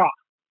 Bob Shaw.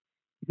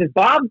 He says,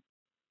 Bob,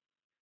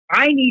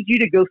 I need you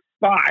to go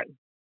spy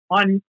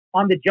on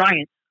the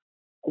Giants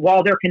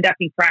while they're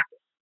conducting practice.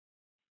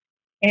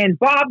 And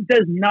Bob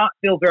does not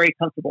feel very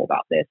comfortable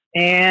about this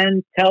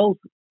and tells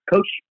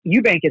Coach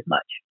Eubank as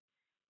much.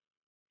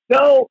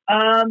 So,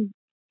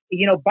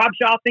 Bob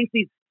Shaw thinks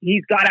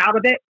he's got out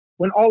of it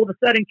when all of a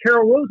sudden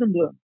Carol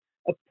Rosenblum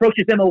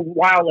approaches him a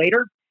while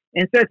later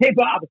and says, hey,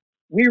 Bob,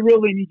 we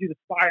really need you to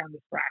spy on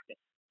this practice.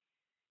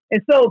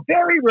 And so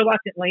very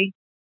reluctantly,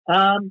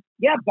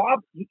 Bob,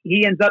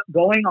 he ends up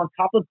going on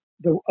top of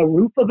a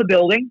roof of a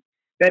building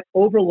that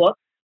overlooks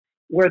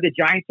where the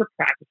Giants are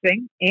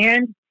practicing,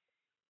 and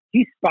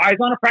he spies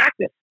on a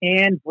practice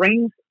and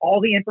brings all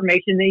the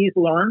information that he's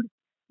learned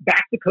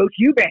back to Coach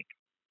Eubank,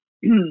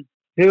 who,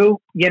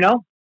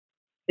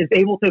 is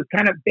able to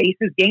kind of base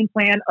his game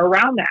plan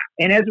around that.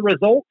 And as a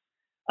result,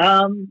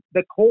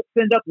 the Colts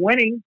end up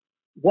winning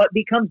what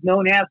becomes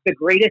known as the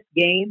greatest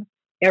game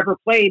ever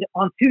played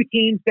on two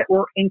teams that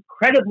were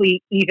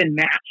incredibly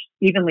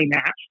evenly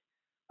matched,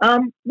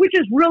 which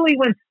is really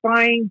when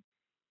spying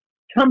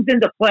comes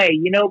into play,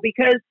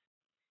 because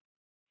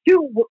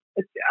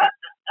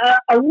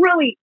a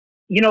really,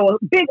 a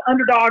big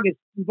underdog is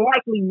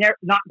likely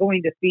not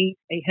going to beat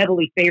a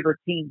heavily favored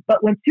team.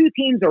 But when two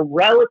teams are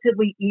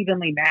relatively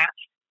evenly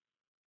matched,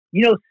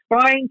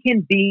 spying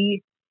can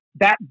be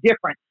that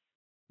difference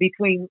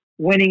between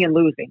winning and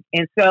losing.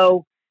 And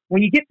so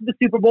when you get to the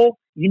Super Bowl,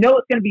 it's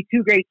going to be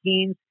two great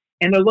teams,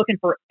 and they're looking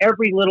for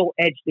every little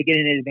edge to get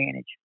an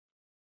advantage.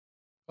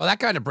 Well, that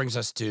kind of brings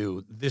us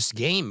to this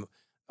game.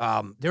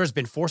 There has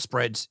been 4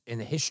 spreads in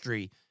the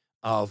history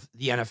of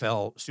the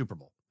NFL Super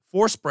Bowl.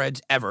 4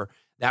 spreads ever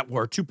that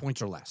were 2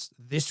 points or less.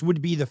 This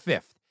would be the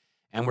 5th.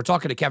 And we're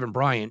talking to Kevin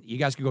Bryant. You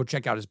guys can go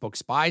check out his book,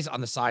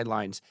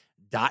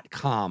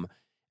 SpiesOnTheSidelines.com.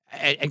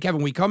 And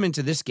Kevin, we come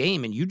into this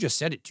game, and you just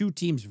said it, 2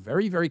 teams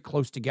very, very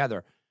close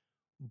together.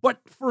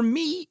 But for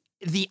me,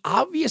 the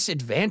obvious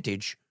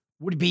advantage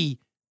would be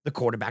the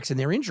quarterbacks and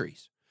their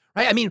injuries,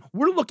 right? I mean,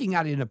 we're looking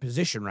at it in a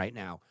position right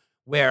now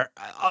where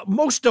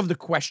most of the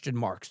question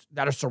marks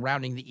that are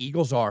surrounding the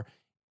Eagles are,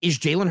 is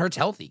Jalen Hurts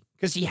healthy?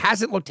 Because he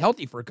hasn't looked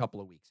healthy for a couple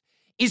of weeks.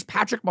 Is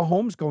Patrick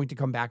Mahomes going to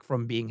come back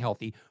from being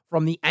healthy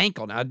from the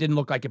ankle? Now, it didn't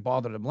look like it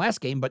bothered him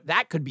last game, but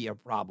that could be a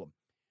problem.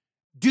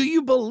 Do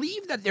you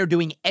believe that they're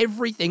doing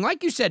everything,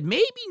 like you said,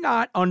 maybe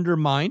not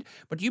undermined,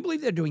 but do you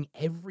believe they're doing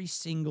every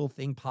single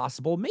thing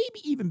possible, maybe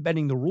even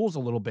bending the rules a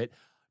little bit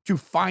to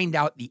find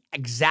out the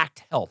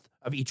exact health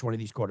of each one of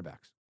these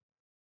quarterbacks?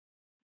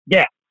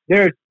 Yeah,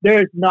 there's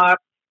not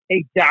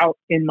a doubt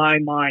in my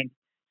mind.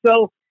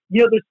 So,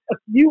 there's a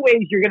few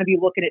ways you're going to be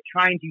looking at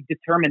trying to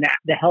determine that,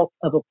 the health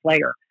of a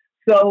player.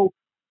 So,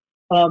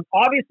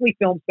 obviously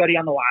film study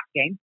on the last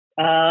game,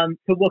 to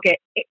look at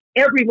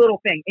every little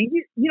thing. And,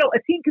 a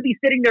team could be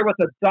sitting there with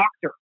a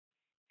doctor,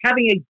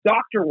 having a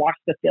doctor watch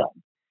the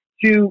film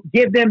to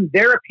give them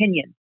their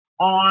opinion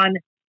on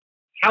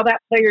how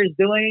that player is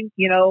doing.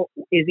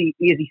 Is he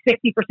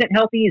 60%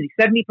 healthy? Is he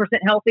 70%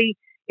 healthy?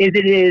 Is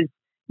it his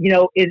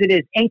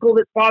ankle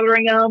that's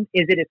bothering him?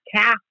 Is it his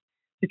calf?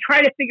 To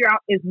try to figure out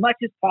as much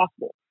as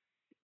possible.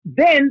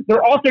 Then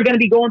they're also going to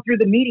be going through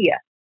the media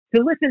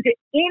to listen to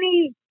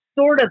any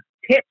sort of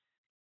tips,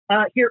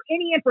 hear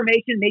any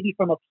information maybe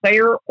from a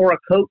player or a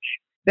coach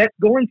that's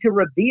going to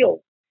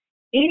reveal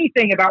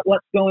anything about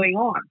what's going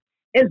on,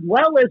 as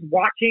well as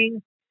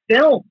watching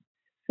film.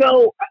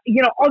 So,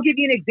 I'll give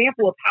you an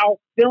example of how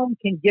film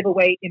can give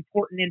away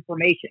important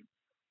information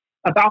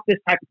about this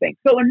type of thing.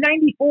 So in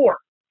 '94,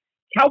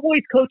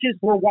 Cowboys coaches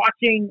were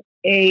watching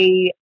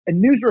a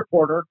news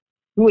reporter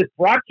who was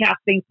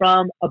broadcasting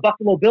from a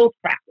Buffalo Bills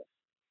practice.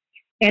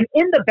 And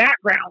in the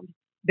background,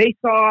 they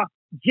saw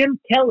Jim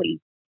Kelly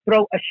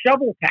throw a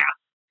shovel pass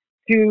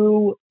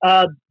to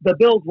the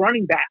Bills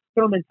running back,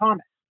 Thurman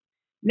Thomas.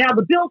 Now,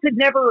 the Bills had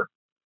never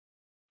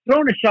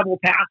thrown a shovel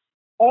pass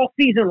all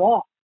season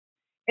long.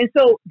 And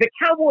so the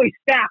Cowboys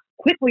staff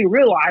quickly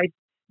realized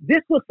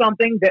this was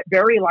something that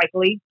very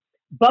likely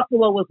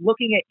Buffalo was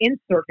looking at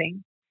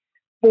inserting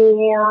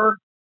for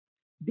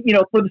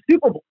the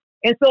Super Bowl.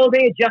 And so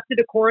they adjusted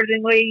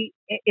accordingly.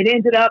 It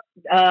ended up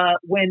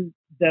when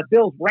the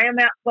Bills ran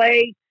that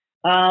play,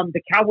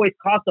 the Cowboys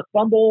caused a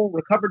fumble,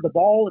 recovered the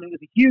ball, and it was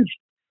a huge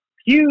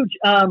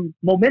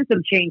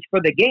momentum change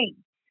for the game.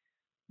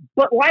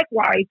 But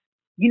likewise,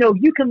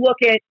 you can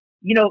look at,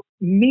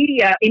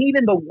 media and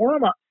even the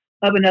warm-up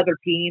of another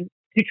team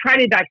to try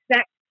to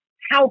dissect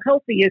how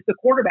healthy is the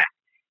quarterback.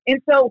 And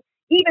so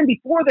even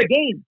before the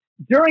game,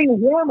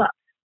 during warm-up,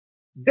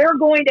 they're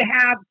going to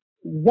have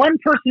one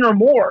person or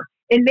more,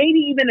 and maybe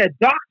even a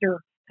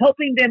doctor,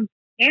 helping them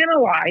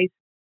analyze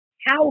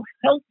how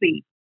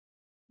healthy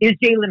is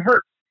Jalen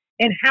Hurts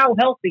and how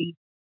healthy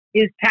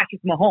is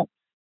Patrick Mahomes.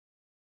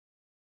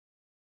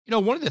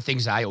 One of the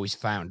things I always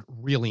found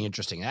really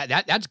interesting,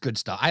 that's good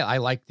stuff. I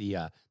like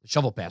the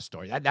shovel pass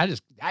story.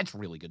 That's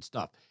really good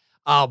stuff.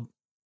 One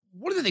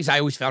of the things I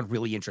always found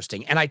really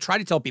interesting, and I try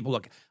to tell people,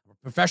 look, I'm a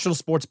professional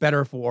sports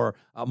bettor for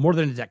more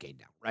than a decade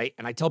now, right?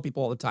 And I tell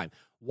people all the time,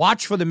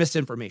 watch for the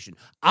misinformation.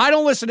 I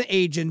don't listen to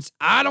agents.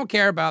 I don't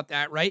care about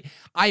that, right?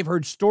 I've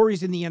heard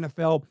stories in the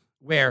NFL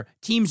where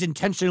teams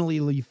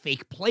intentionally leave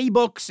fake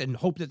playbooks and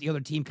hope that the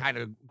other team kind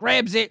of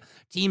grabs it.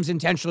 Teams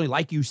intentionally,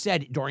 like you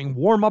said, during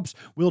warmups,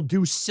 will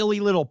do silly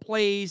little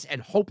plays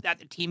and hope that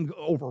the team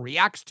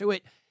overreacts to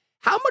it.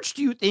 How much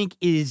do you think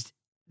is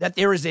that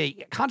there is a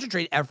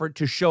concentrated effort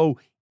to show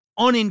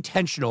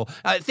unintentional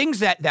things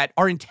that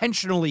are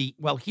intentionally,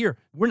 well, here,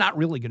 we're not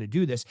really going to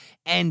do this,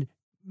 and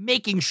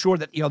making sure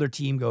that the other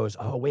team goes,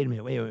 oh, wait a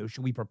minute,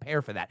 should we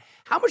prepare for that?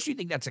 How much do you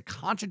think that's a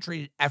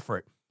concentrated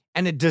effort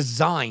and a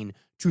design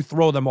to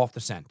throw them off the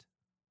scent?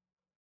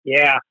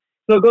 Yeah.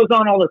 So it goes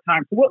on all the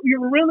time. So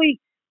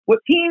what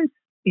teams,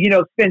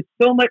 spend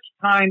so much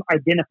time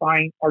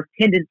identifying are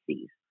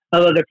tendencies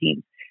of other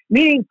teams.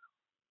 Meaning,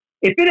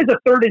 if it is a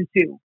 3rd and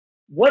 2,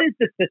 what is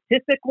the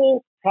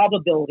statistical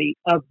probability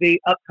of the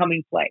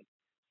upcoming play?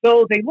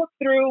 So they look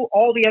through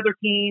all the other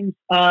teams.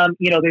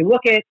 They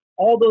look at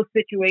all those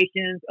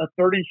situations of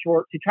 3rd and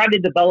short to try to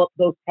develop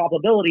those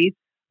probabilities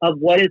of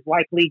what is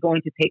likely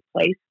going to take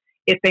place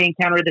if they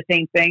encounter the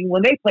same thing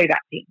when they play that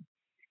team.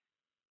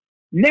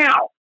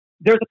 Now,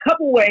 there's a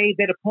couple ways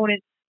that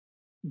opponents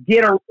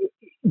deal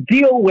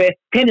with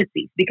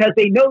tendencies because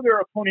they know their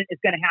opponent is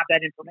going to have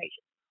that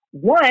information.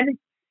 One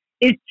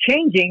is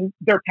changing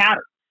their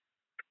pattern.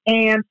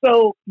 And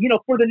so,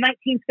 for the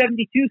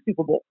 1972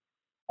 Super Bowl,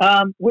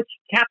 which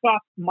capped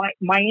off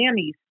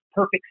Miami's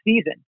perfect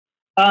season,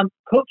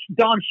 Coach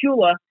Don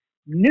Shula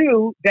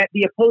knew that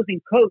the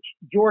opposing coach,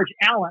 George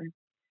Allen,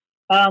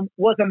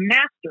 was a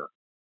master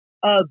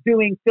of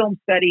doing film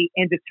study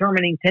and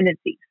determining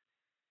tendencies.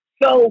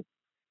 So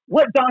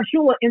what Don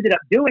Shula ended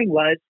up doing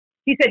was,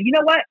 he said, you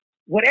know what?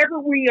 Whatever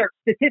we are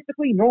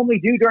statistically normally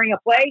do during a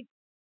play,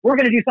 we're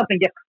going to do something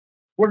different.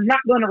 We're not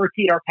going to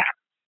repeat our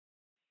pattern.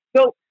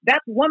 So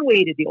that's one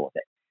way to deal with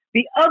it.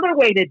 The other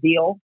way to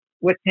deal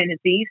with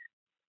tendencies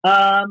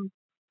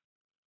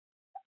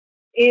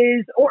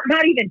is, or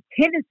not even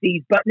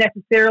tendencies, but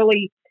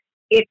necessarily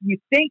if you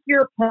think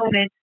your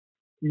opponent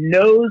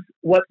knows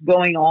what's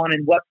going on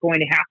and what's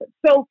going to happen.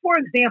 So, for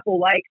example,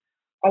 like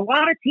a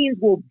lot of teams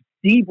will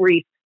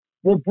debrief,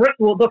 they'll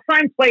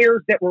find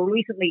players that were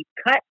recently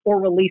cut or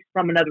released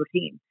from another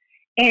team,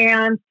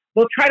 and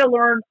they'll try to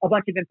learn a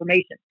bunch of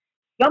information.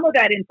 Some of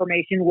that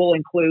information will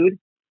include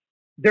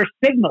their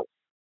signals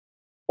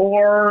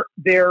or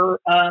their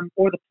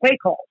or the play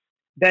calls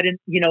that an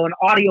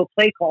audio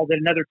play call that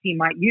another team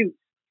might use.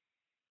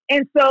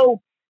 And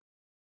so,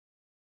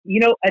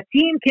 a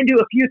team can do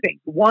a few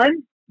things.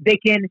 One, they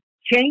can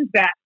change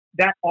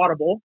that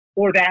audible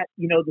or that,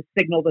 the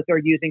signal that they're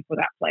using for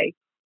that play,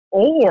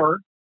 or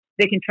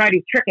they can try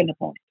to trick an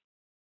opponent.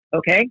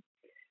 Okay.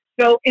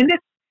 So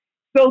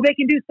they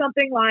can do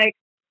something like,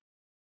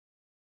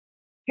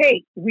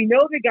 hey, we know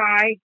the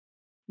guy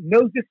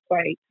knows this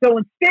play. So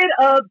instead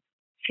of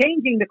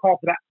changing the call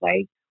for that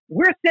play,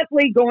 we're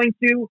simply going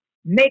to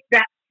make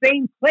that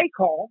same play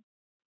call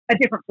a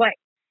different play.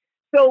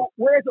 So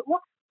whereas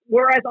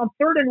on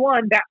 3rd and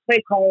 1, that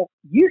play call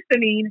used to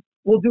mean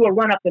we'll do a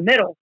run up the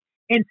middle.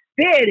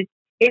 Instead,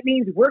 it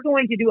means we're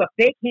going to do a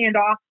fake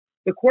handoff.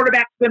 The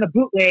quarterback's going to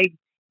bootleg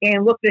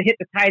and look to hit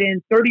the tight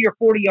end 30 or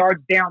 40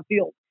 yards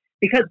downfield.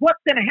 Because what's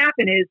going to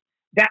happen is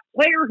that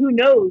player who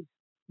knows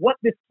what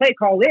this play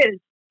call is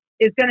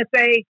going to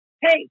say,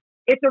 hey,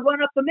 it's a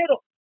run up the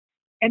middle.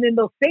 And then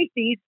those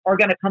safeties are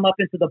going to come up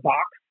into the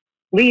box,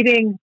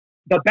 leaving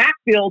the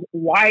backfield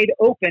wide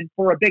open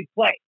for a big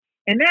play.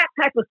 And that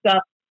type of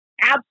stuff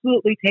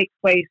absolutely takes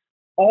place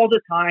all the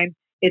time.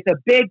 It's a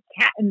big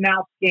cat and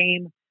mouse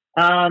game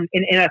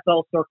in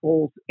NFL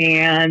circles.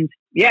 And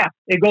yeah,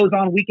 it goes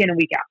on week in and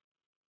week out.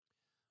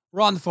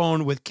 We're on the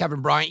phone with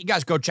Kevin Bryant. You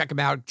guys go check him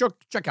out.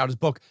 Check out his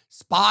book,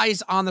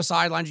 Spies on the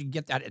Sidelines. You can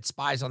get that at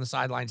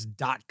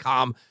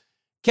spiesonthesidelines.com.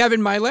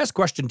 Kevin, my last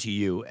question to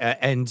you,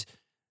 and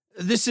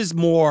this is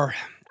more,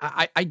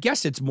 I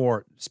guess it's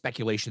more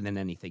speculation than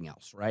anything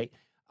else, right?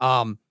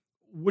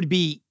 Would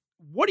be,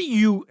 what do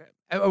you,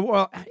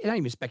 well, not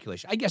even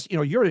speculation. I guess,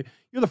 you're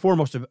the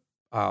foremost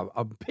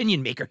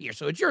opinion maker here,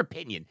 so it's your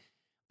opinion.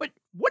 But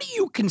what do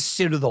you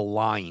consider the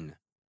line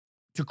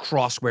to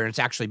cross where it's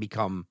actually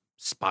become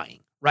spying,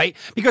 right?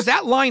 Because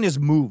that line has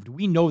moved.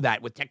 We know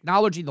that. With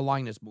technology, the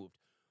line has moved.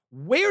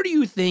 Where do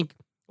you think,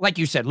 like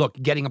you said, look,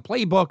 getting a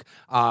playbook,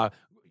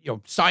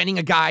 signing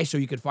a guy so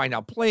you could find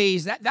out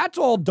plays, that's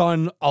all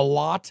done a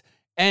lot.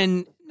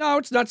 And no,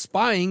 it's not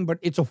spying, but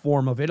it's a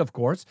form of it, of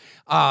course.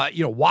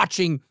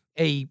 Watching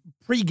a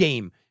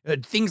pregame,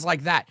 things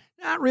like that.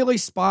 Not really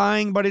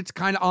spying, but it's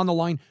kind of on the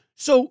line.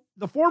 So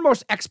the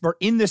foremost expert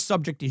in this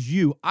subject is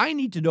you. I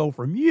need to know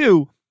from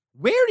you,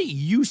 where do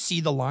you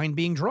see the line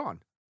being drawn?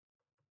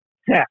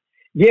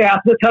 Yeah,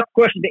 it's a tough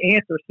question to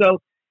answer.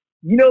 So,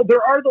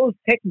 there are those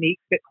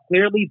techniques that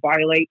clearly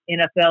violate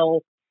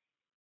NFL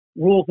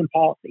rules and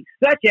policies,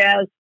 such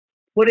as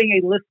putting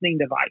a listening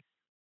device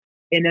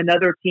in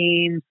another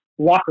team's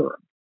locker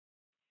room.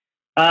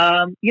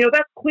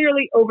 That's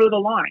clearly over the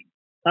line.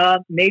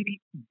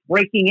 Maybe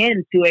breaking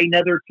into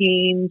another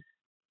team's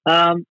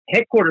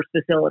headquarters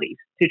facilities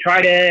to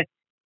try to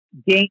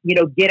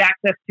get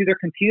access to their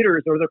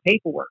computers or their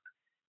paperwork.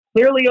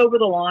 Clearly over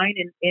the line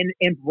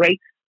and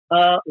breaks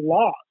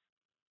laws.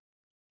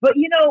 But,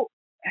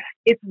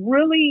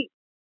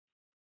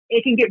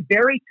 it can get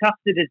very tough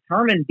to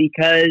determine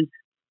because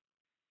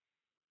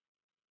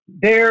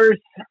there's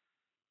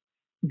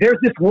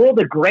this world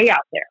of gray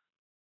out there.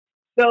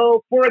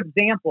 So, for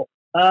example,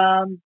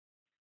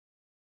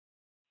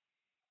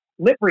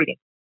 lip reading.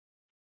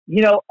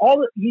 You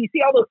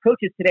see all those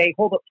coaches today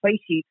hold up play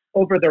sheets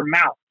over their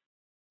mouth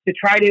to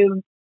try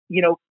to,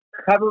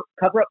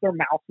 cover up their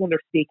mouth when they're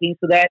speaking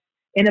so that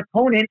an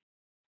opponent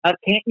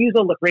can't use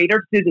a lip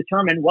reader to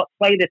determine what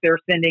play that they're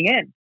sending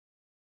in.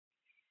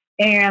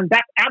 And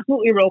that's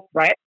absolutely a real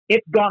threat.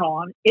 It's gone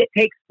on. It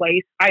takes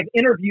place. I've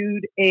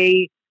interviewed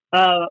a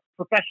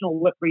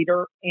professional lip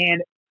reader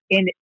and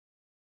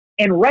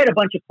read a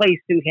bunch of plays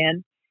to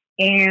him,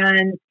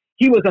 and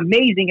he was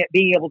amazing at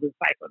being able to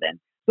decipher them.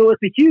 So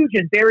it's a huge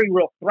and very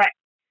real threat.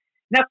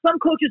 Now, some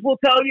coaches will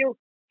tell you,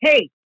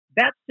 hey,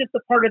 that's just a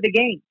part of the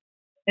game.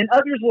 And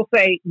others will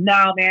say,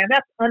 nah, man,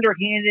 that's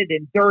underhanded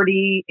and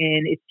dirty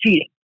and it's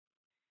cheating.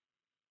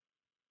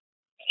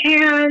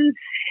 And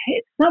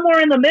it's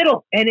somewhere in the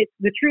middle. And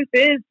the truth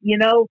is,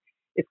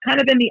 it's kind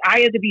of in the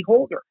eye of the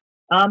beholder.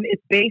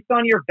 It's based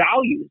on your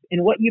values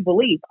and what you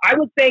believe. I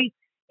would say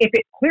if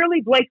it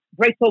clearly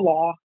breaks the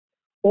law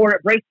or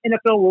it breaks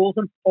NFL rules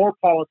or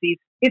policies,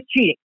 it's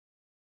cheating,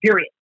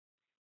 period.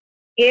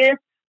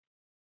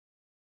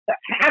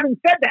 Having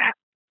said that,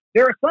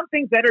 there are some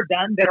things that are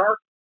done that are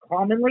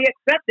commonly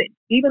accepted,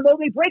 even though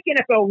they break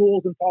NFL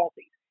rules and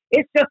policies.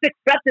 It's just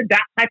accepted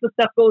that type of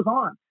stuff goes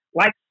on,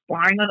 like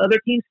spying on other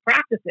teams'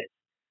 practices.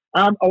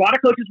 A lot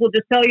of coaches will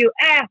just tell you,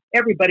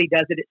 everybody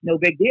does it. It's no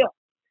big deal.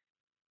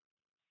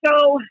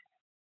 So,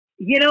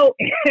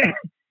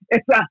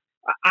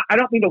 I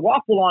don't mean to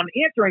waffle on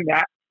answering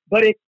that,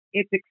 but it's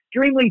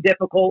extremely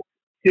difficult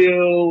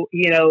to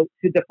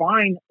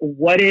define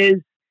what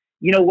is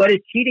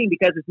cheating,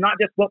 because it's not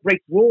just what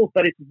breaks rules,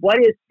 but it's what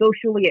is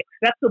socially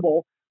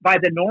acceptable by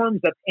the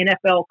norms of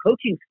NFL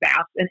coaching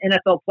staffs and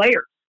NFL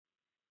players,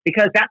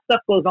 because that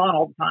stuff goes on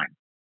all the time.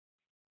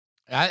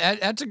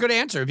 That's a good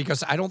answer,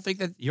 because I don't think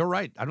that you're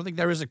right. I don't think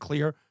there is a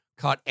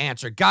clear-cut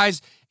answer.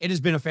 Guys, it has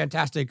been a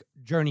fantastic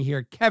journey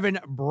here. Kevin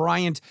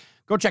Bryant.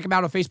 Go check him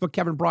out on Facebook,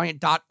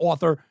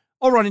 kevinbryant.author.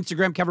 Over on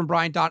Instagram,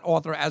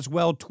 kevinbryant.author as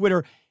well.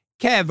 Twitter,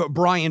 Kev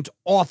Bryant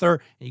Author.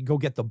 And you can go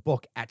get the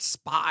book at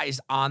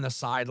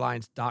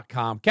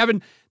spiesonthesidelines.com.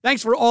 Kevin,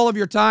 thanks for all of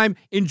your time.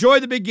 Enjoy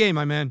the big game,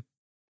 my man.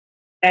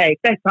 Hey,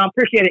 thanks, Tom.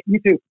 Appreciate it. You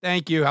too.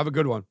 Thank you. Have a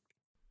good one.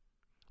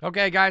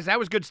 Okay, guys, that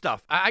was good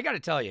stuff. I got to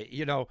tell you,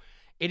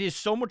 it is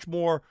so much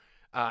more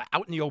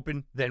out in the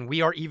open than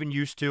we are even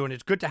used to, and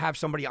it's good to have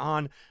somebody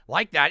on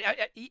like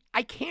that.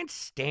 I can't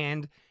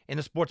stand in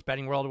the sports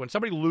betting world when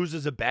somebody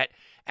loses a bet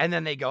and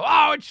then they go,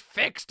 oh, it's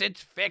fixed.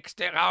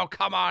 Oh,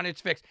 come on,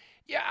 it's fixed.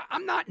 Yeah,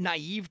 I'm not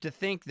naive to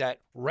think that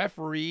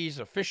referees,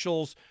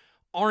 officials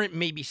aren't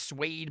maybe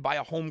swayed by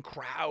a home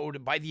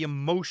crowd, by the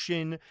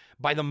emotion,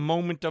 by the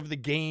moment of the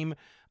game.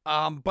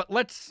 But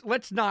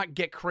let's not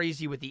get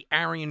crazy with the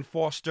Arian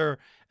Foster,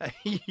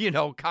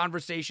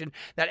 conversation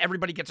that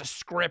everybody gets a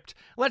script.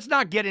 Let's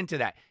not get into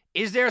that.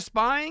 Is there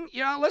spying?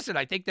 Listen,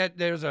 I think that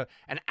there's an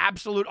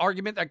absolute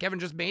argument that Kevin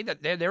just made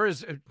that there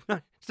is.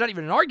 It's not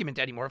even an argument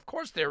anymore. Of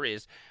course there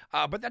is,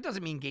 but that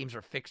doesn't mean games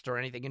are fixed or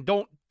anything. And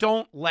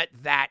don't let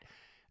that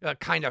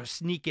kind of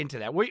sneak into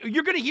that.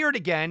 You're going to hear it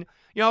again.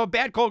 A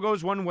bad call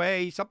goes one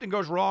way, something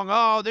goes wrong.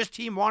 Oh, this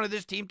team wanted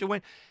this team to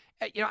win.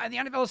 And the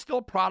NFL is still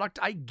a product.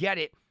 I get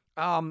it.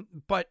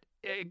 But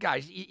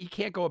guys, you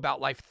can't go about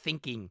life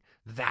thinking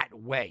that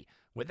way.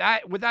 With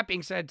that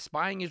being said,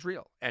 spying is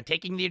real, and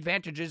taking the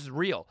advantage is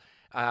real.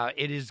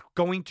 It is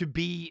going to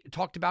be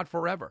talked about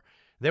forever.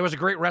 There was a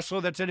great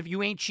wrestler that said, if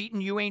you ain't cheating,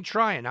 you ain't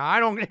trying. Now,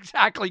 I don't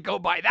exactly go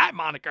by that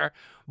moniker,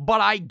 but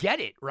I get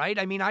it, right?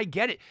 I mean, I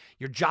get it.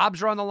 Your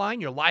jobs are on the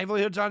line. Your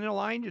livelihood's on the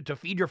line. To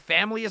feed your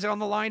family is on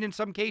the line in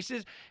some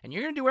cases, and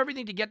you're going to do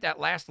everything to get that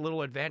last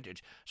little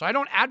advantage. So I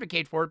don't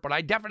advocate for it, but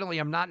I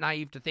definitely am not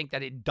naive to think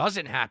that it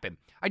doesn't happen.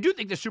 I do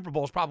think the Super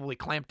Bowl is probably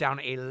clamped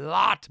down a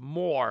lot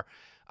more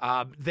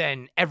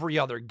than every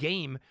other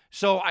game.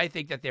 So I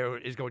think that there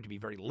is going to be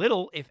very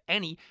little, if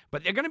any,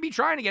 but they're going to be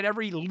trying to get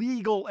every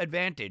legal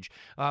advantage.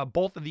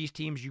 Both of these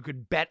teams, you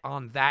could bet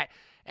on that.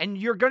 And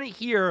you're going to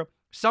hear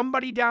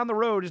somebody down the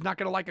road is not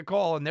going to like a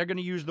call, and they're going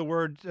to use the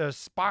word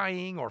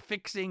spying or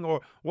fixing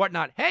or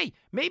whatnot. Hey,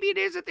 maybe it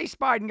is that they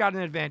spied and got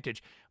an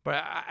advantage,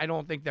 but I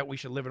don't think that we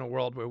should live in a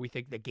world where we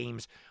think that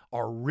games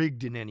are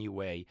rigged in any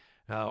way.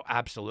 No,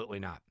 absolutely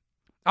not.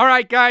 All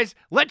right, guys,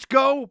 let's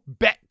go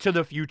bet to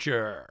the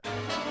future.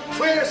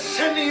 We're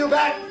sending you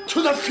back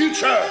to the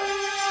future.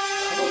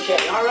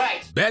 Okay, all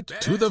right. Bet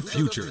to the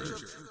future.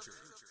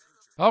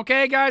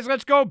 Okay, guys,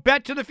 let's go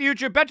bet to the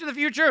future. Bet to the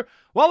future.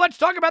 Well, let's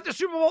talk about the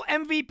Super Bowl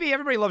MVP.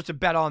 Everybody loves to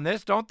bet on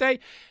this, don't they?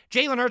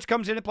 Jalen Hurts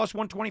comes in at plus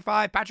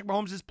 125. Patrick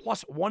Mahomes is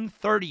plus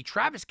 130.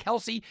 Travis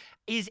Kelce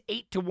is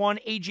 8-1.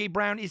 A.J.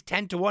 Brown is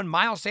 10-1.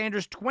 Miles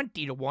Sanders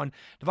 20-1.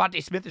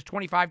 Devontae Smith is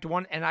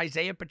 25-1. And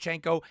Isaiah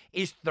Pacheco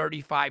is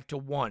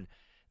 35-1.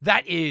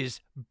 That is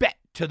bet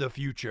to the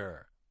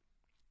future.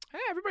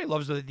 Everybody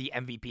loves the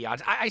MVP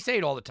odds. I say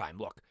it all the time.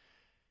 Look,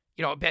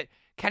 bet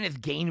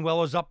Kenneth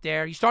Gainwell is up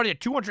there. He started at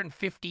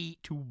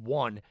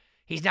 250-1.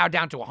 He's now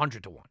down to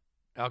 100-1.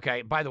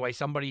 Okay. By the way,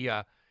 somebody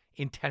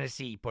in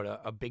Tennessee put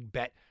a big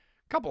bet,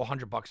 a couple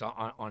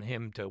 $100 on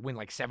him to win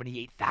like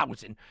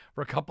 $78,000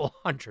 for a couple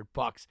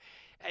 $100.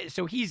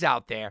 So he's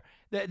out there.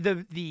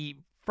 The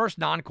first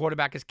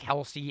non-quarterback is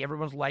Kelce.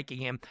 Everyone's liking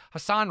him.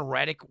 Hassan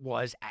Reddick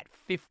was at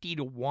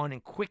 50-1,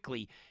 and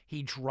quickly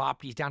he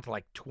dropped. He's down to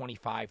like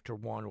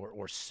 25-1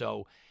 or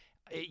so.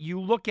 you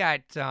look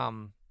at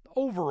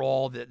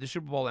overall the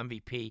Super Bowl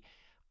MVP.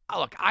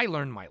 Look, I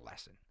learned my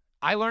lesson.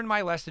 I learned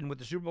my lesson with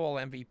the Super Bowl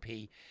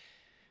MVP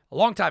a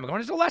long time ago.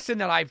 And it's a lesson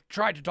that I've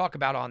tried to talk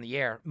about on the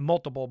air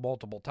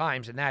multiple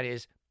times, and that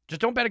is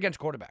just don't bet against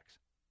quarterbacks.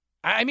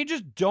 I mean,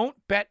 just don't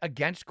bet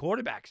against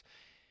quarterbacks.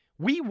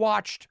 We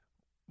watched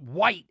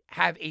White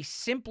have a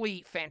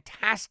simply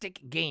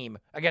fantastic game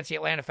against the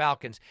Atlanta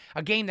Falcons,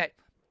 a game that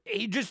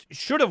he just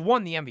should have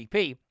won the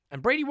MVP,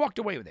 and Brady walked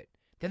away with it.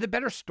 They're the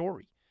better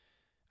story.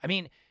 I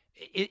mean,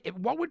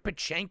 what would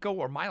Pachenko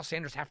or Miles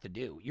Sanders have to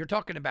do? You're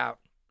talking about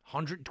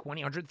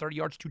 120, 130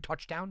 yards, 2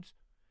 touchdowns?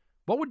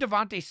 What would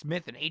Devontae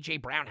Smith and A.J.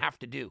 Brown have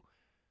to do?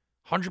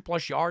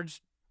 100-plus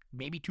yards,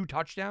 maybe 2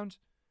 touchdowns?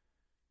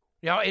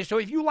 You know, so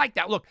if you like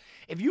that, look,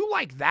 if you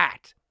like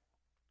that,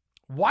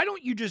 why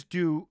don't you just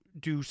do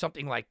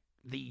something like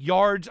the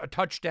yards, a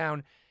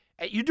touchdown?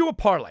 You do a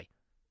parlay,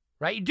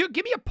 right?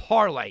 Give me a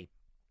parlay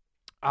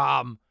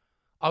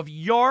of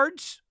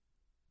yards,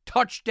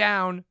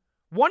 touchdown,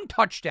 1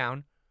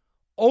 touchdown,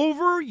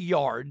 over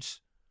yards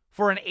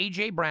for an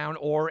A.J. Brown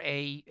or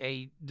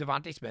a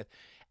Devontae Smith,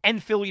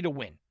 and Philly to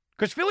win.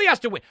 Because Philly has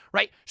to win,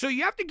 right? So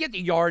you have to get the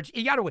yards.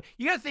 You got to win.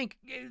 You got to think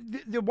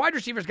the wide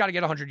receiver's got to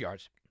get 100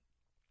 yards.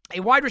 A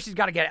wide receiver's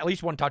got to get at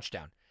least 1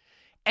 touchdown.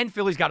 And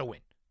Philly's got to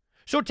win.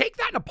 So take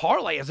that in a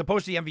parlay as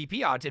opposed to the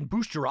MVP odds and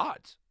boost your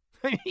odds.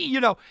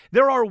 You know,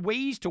 there are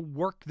ways to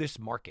work this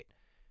market.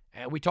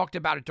 We talked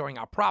about it during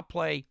our prop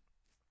play.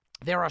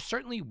 There are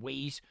certainly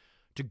ways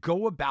to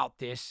go about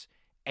this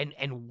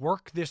and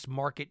work this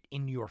market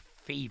in your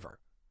favor,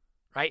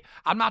 right?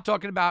 I'm not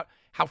talking about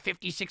how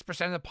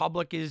 56% of the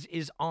public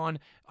is on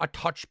a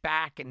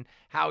touchback and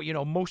how, you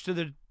know, most of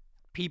the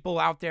people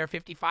out there,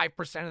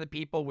 55% of the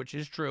people, which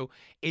is true,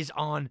 is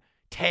on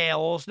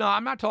tails. No,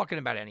 I'm not talking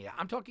about any of that.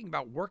 I'm talking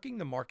about working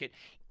the market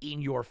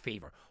in your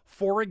favor.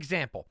 For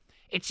example,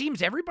 it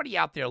seems everybody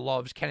out there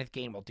loves Kenneth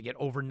Gainwell to get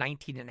over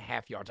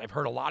 19.5 yards. I've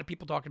heard a lot of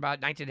people talking about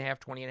 19.5,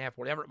 20.5,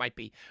 whatever it might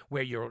be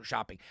where you're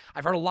shopping.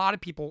 I've heard a lot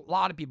of people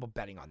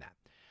betting on that.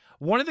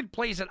 One of the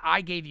plays that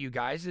I gave you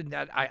guys and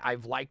that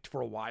I've liked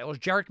for a while is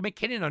Jerick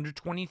McKinnon under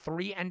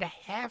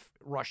 23.5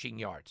 rushing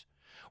yards.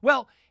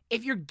 Well,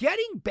 if you're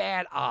getting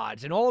bad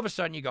odds and all of a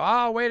sudden you go,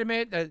 oh, wait a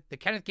minute, the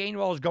Kenneth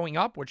Gainwell is going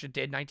up, which it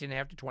did,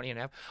 19.5 to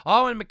 20.5.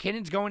 Oh, and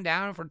McKinnon's going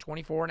down from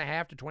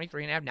 24.5 to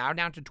 23.5, now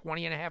down to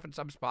 20.5 in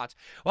some spots.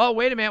 Well,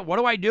 wait a minute,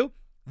 what do?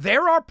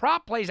 There are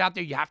prop plays out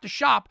there. You have to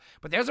shop,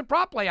 but there's a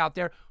prop play out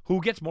there.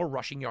 Who gets more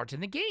rushing yards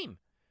in the game?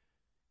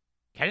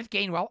 Kenneth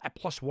Gainwell at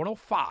plus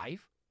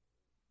 105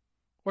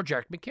 or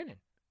Jerick McKinnon?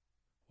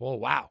 Well,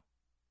 wow.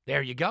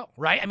 There you go,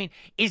 right? I mean,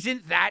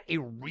 isn't that a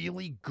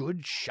really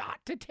good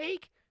shot to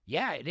take?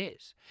 Yeah, it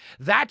is.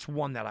 That's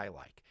one that I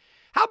like.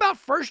 How about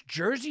first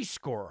jersey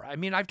scorer? I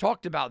mean, I've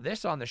talked about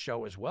this on the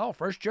show as well.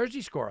 First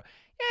jersey scorer.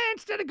 Yeah,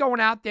 instead of going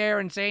out there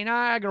and saying,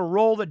 I'm going to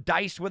roll the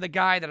dice with a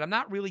guy that I'm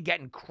not really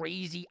getting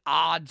crazy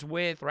odds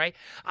with, right?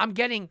 I'm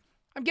getting,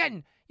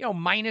 you know,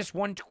 minus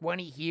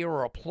 120 here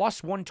or a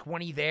plus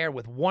 120 there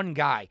with one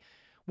guy.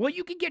 Well,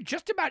 you can get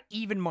just about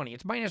even money.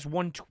 It's minus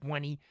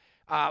 120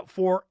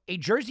 for a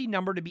jersey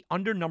number to be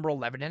under number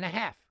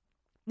 11.5.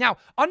 Now,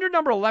 under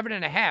number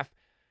 11.5,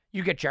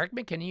 you get Jerick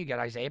McKinnon, you get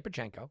Isaiah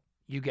Pachenko,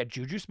 you get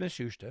Juju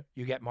Smith-Schuster,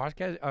 you get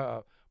Marquez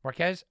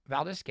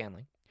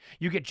Valdes-Scantling,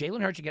 you get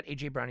Jalen Hurts, you get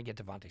A.J. Brown, you get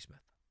Devontae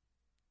Smith.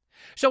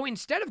 So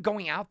instead of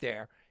going out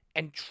there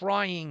and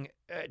trying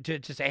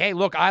to say, hey,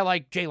 look, I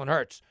like Jalen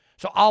Hurts,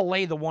 so I'll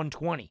lay the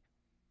 120.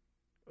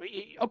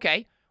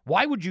 Okay,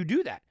 why would you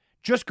do that?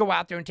 Just go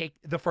out there and take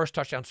the first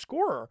touchdown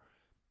scorer.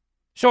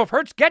 So if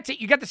Hurts gets it,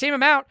 you get the same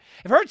amount.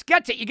 If Hurts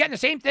gets it, you get the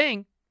same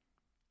thing.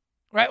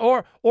 Right?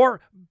 Or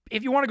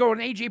if you want to go with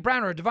an A.J.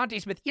 Brown or a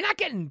Devontae Smith, you're not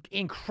getting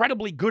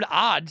incredibly good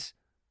odds,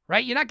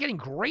 right? You're not getting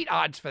great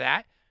odds for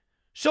that.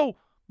 So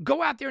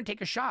go out there and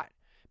take a shot.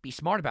 Be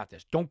smart about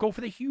this. Don't go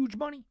for the huge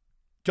money.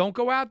 Don't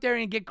go out there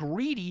and get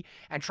greedy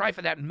and try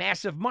for that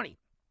massive money.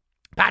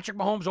 Patrick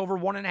Mahomes over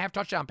 1.5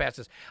 touchdown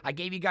passes. I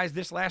gave you guys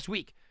this last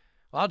week.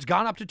 Well, it's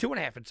gone up to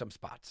 2.5 in some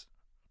spots.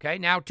 Okay,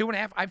 now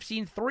 2.5, I've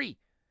seen 3.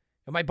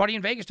 And my buddy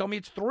in Vegas told me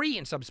it's 3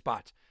 in some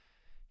spots.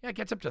 Yeah, it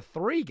gets up to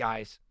 3,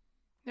 guys.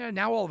 Yeah,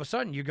 now all of a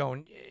sudden you're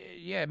going,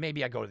 yeah,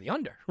 maybe I go to the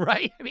under,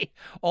 right? I mean,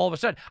 all of a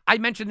sudden. I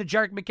mentioned the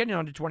Jerick McKinnon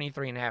under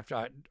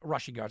 23.5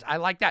 rushing yards. I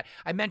like that.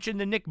 I mentioned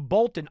the Nick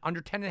Bolton under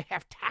 10.5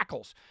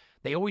 tackles.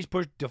 They always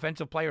push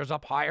defensive players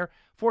up higher.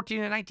 14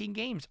 and 19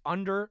 games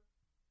under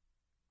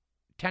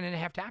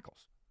 10.5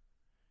 tackles.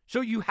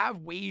 So you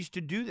have ways to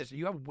do this.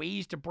 You have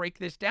ways to break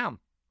this down.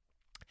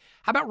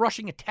 How about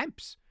rushing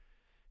attempts?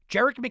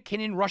 Jerick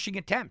McKinnon rushing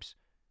attempts.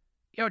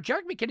 You know,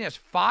 Jerick McKinnon has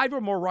 5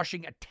 or more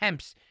rushing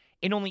attempts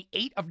in only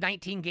 8 of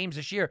 19 games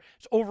this year.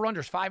 His over-under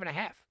is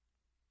 5.5.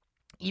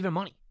 Even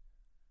money.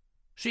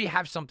 So you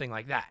have something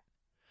like that.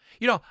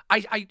 You know,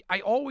 I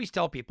always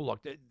tell people,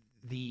 look,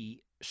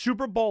 the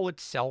Super Bowl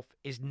itself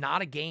is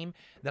not a game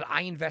that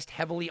I invest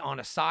heavily on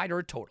a side or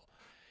a total.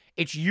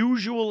 It's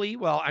usually,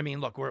 well, I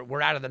mean, look,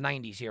 we're out of the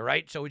 90s here,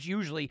 right? So it's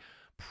usually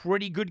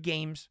pretty good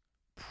games,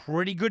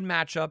 pretty good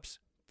matchups,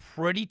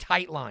 pretty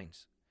tight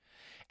lines.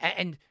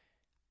 And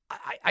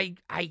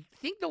I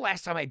think the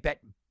last time I bet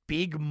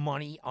big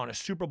money on a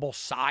Super Bowl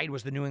side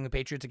was the New England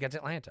Patriots against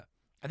Atlanta.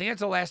 I think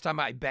that's the last time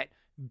I bet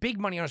big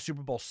money on a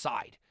Super Bowl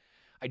side.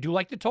 I do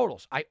like the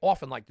totals. I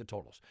often like the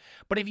totals.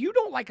 But if you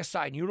don't like a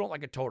side and you don't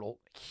like a total,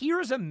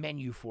 here's a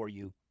menu for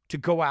you to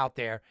go out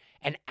there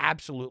and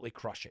absolutely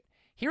crush it.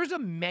 Here's a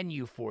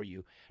menu for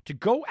you to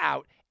go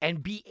out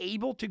and be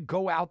able to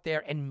go out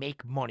there and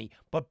make money,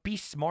 but be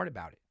smart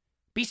about it.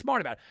 Be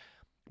smart about it.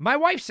 My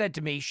wife said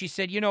to me, she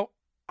said,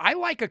 I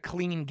like a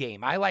clean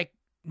game. I like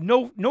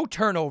no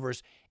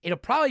turnovers. It'll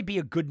probably be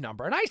a good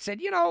number. And I said,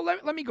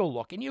 let me go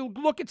look. And you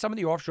look at some of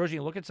the offshores, and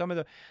you look at some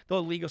of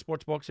the legal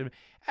sports books, and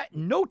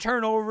no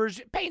turnovers,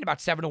 paying about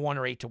 7-1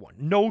 or 8-1.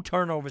 No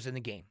turnovers in the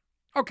game.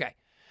 Okay.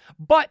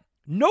 But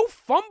no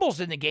fumbles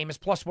in the game is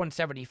plus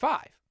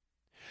 175.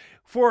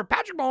 For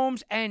Patrick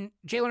Mahomes and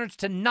Jalen Hurts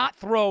to not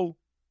throw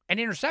an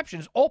interception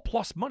is all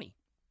plus money.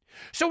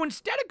 So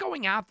instead of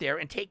going out there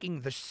and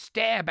taking the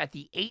stab at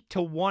the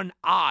 8-1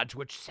 odds,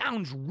 which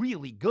sounds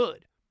really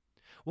good,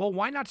 well,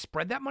 why not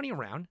spread that money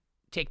around?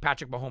 Take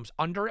Patrick Mahomes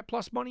under at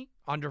plus money,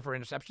 under for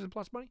interceptions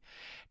plus money.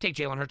 Take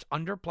Jalen Hurts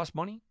under plus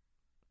money.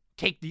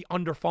 Take the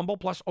under fumble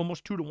plus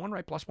almost 2-1,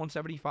 right? Plus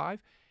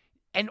 175.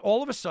 And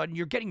all of a sudden,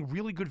 you're getting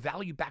really good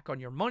value back on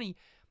your money.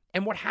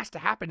 And what has to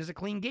happen is a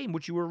clean game,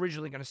 which you were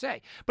originally going to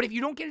say. But if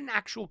you don't get an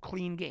actual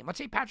clean game, let's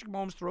say Patrick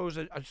Mahomes throws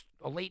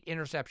a late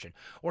interception,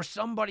 or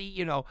somebody,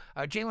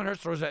 Jalen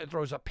Hurts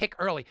throws a pick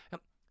early,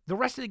 the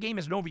rest of the game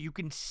isn't over. You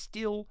can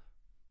still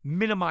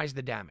minimize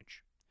the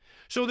damage.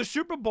 So the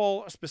Super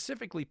Bowl,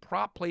 specifically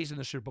prop plays in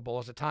the Super Bowl,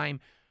 is a time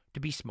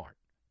to be smart,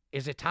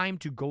 is a time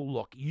to go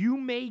look. You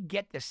may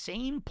get the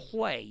same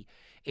play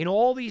in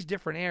all these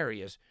different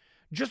areas,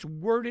 just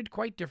worded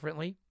quite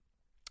differently,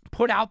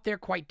 put out there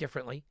quite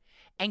differently,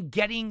 and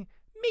getting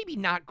maybe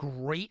not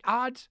great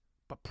odds,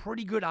 but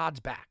pretty good odds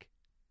back.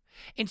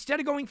 Instead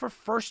of going for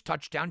first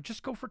touchdown,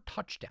 just go for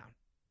touchdown,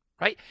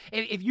 right?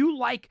 If you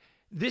like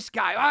this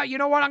guy, you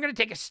know what? I'm going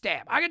to take a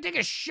stab. I'm going to take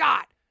a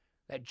shot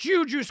that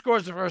Juju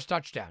scores the first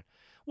touchdown.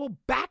 Well,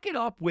 back it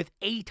up with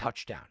a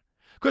touchdown.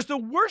 Because the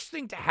worst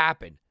thing to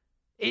happen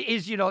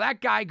is,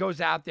 that guy goes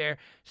out there,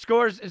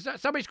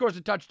 somebody scores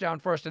a touchdown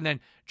first, and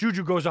then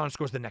Juju goes on and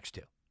scores the next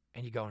two.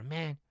 And you're going,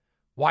 man,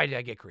 why did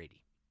I get greedy?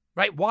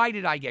 Right? Why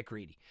did I get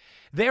greedy?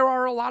 There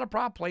are a lot of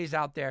prop plays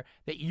out there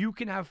that you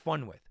can have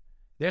fun with.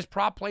 There's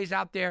prop plays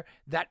out there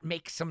that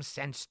make some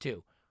sense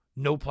too.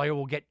 No player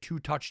will get 2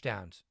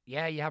 touchdowns.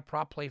 Yeah, you have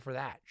prop play for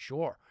that.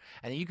 Sure.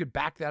 And then you could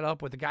back that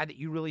up with a guy that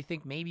you really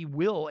think maybe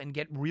will and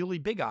get really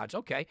big odds.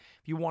 Okay,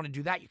 if you want to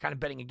do that, you're kind of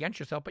betting against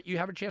yourself, but you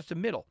have a chance to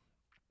middle.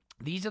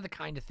 These are the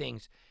kind of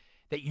things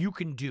that you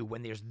can do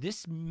when there's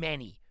this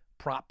many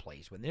prop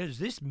plays, when there's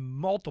this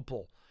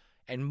multiple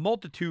and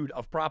multitude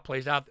of prop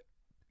plays out there.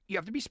 You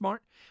have to be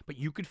smart, but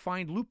you could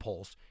find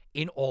loopholes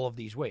in all of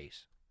these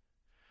ways.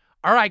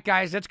 All right,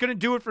 guys, that's going to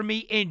do it for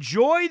me.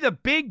 Enjoy the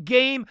big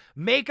game.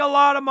 Make a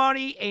lot of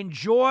money.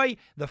 Enjoy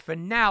the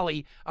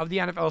finale of the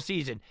NFL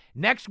season.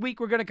 Next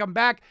week, we're going to come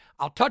back.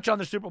 I'll touch on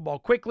the Super Bowl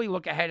quickly,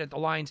 look ahead at the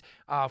lines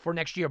for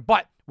next year,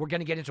 but we're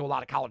going to get into a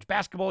lot of college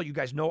basketball. You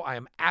guys know I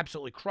am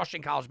absolutely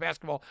crushing college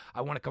basketball.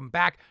 I want to come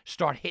back,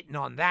 start hitting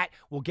on that.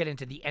 We'll get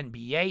into the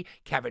NBA.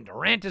 Kevin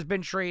Durant has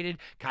been traded.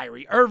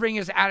 Kyrie Irving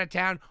is out of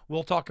town.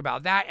 We'll talk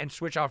about that and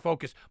switch our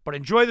focus. But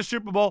enjoy the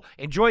Super Bowl.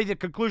 Enjoy the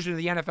conclusion of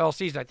the NFL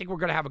season. I think we're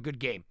going to have a good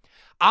game.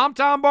 I'm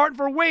Tom Barton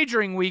for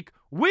Wagering Week.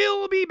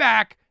 We'll be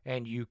back,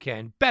 and you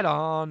can bet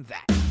on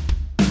that.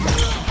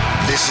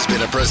 This has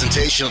been a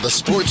presentation of the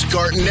Sports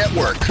Garden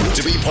Network.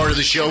 To be part of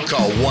the show,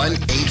 call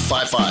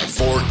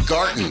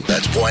 1-855-4-GARTEN.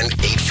 That's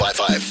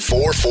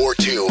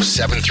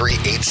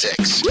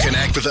 1-855-442-7386.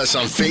 Connect with us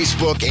on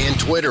Facebook and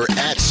Twitter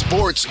at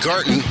Sports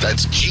Garden.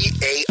 That's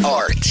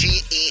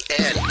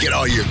GARTEN. Get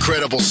all your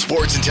credible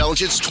sports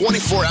intelligence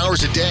 24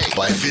 hours a day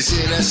by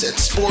visiting us at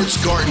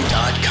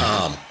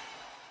sportsgarden.com.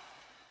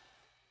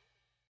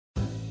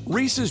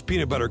 Reese's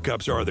Peanut Butter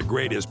Cups are the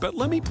greatest, but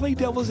let me play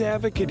devil's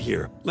advocate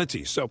here. Let's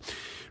see. So,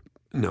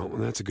 no,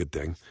 that's a good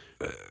thing.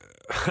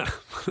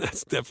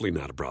 That's definitely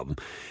not a problem.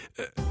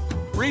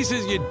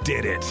 Reese's, you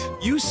did it.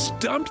 You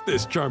stumped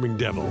this charming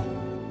devil.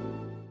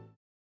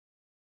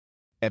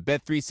 At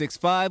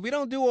Bet365, we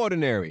don't do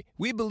ordinary.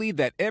 We believe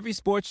that every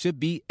sport should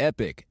be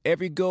epic.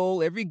 Every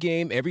goal, every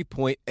game, every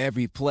point,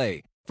 every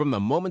play. From the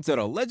moments that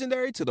are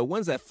legendary to the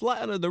ones that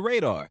fly under the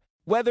radar.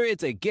 Whether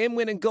it's a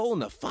game-winning goal in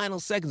the final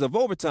seconds of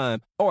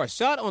overtime or a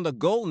shot on the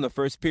goal in the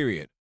first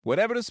period.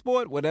 Whatever the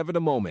sport, whatever the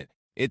moment.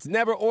 It's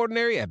never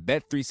ordinary at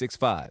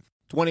Bet365.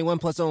 21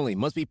 plus only.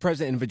 Must be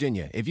present in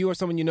Virginia. If you or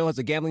someone you know has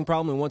a gambling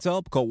problem and wants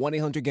help, call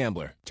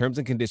 1-800-GAMBLER. Terms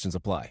and conditions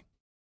apply.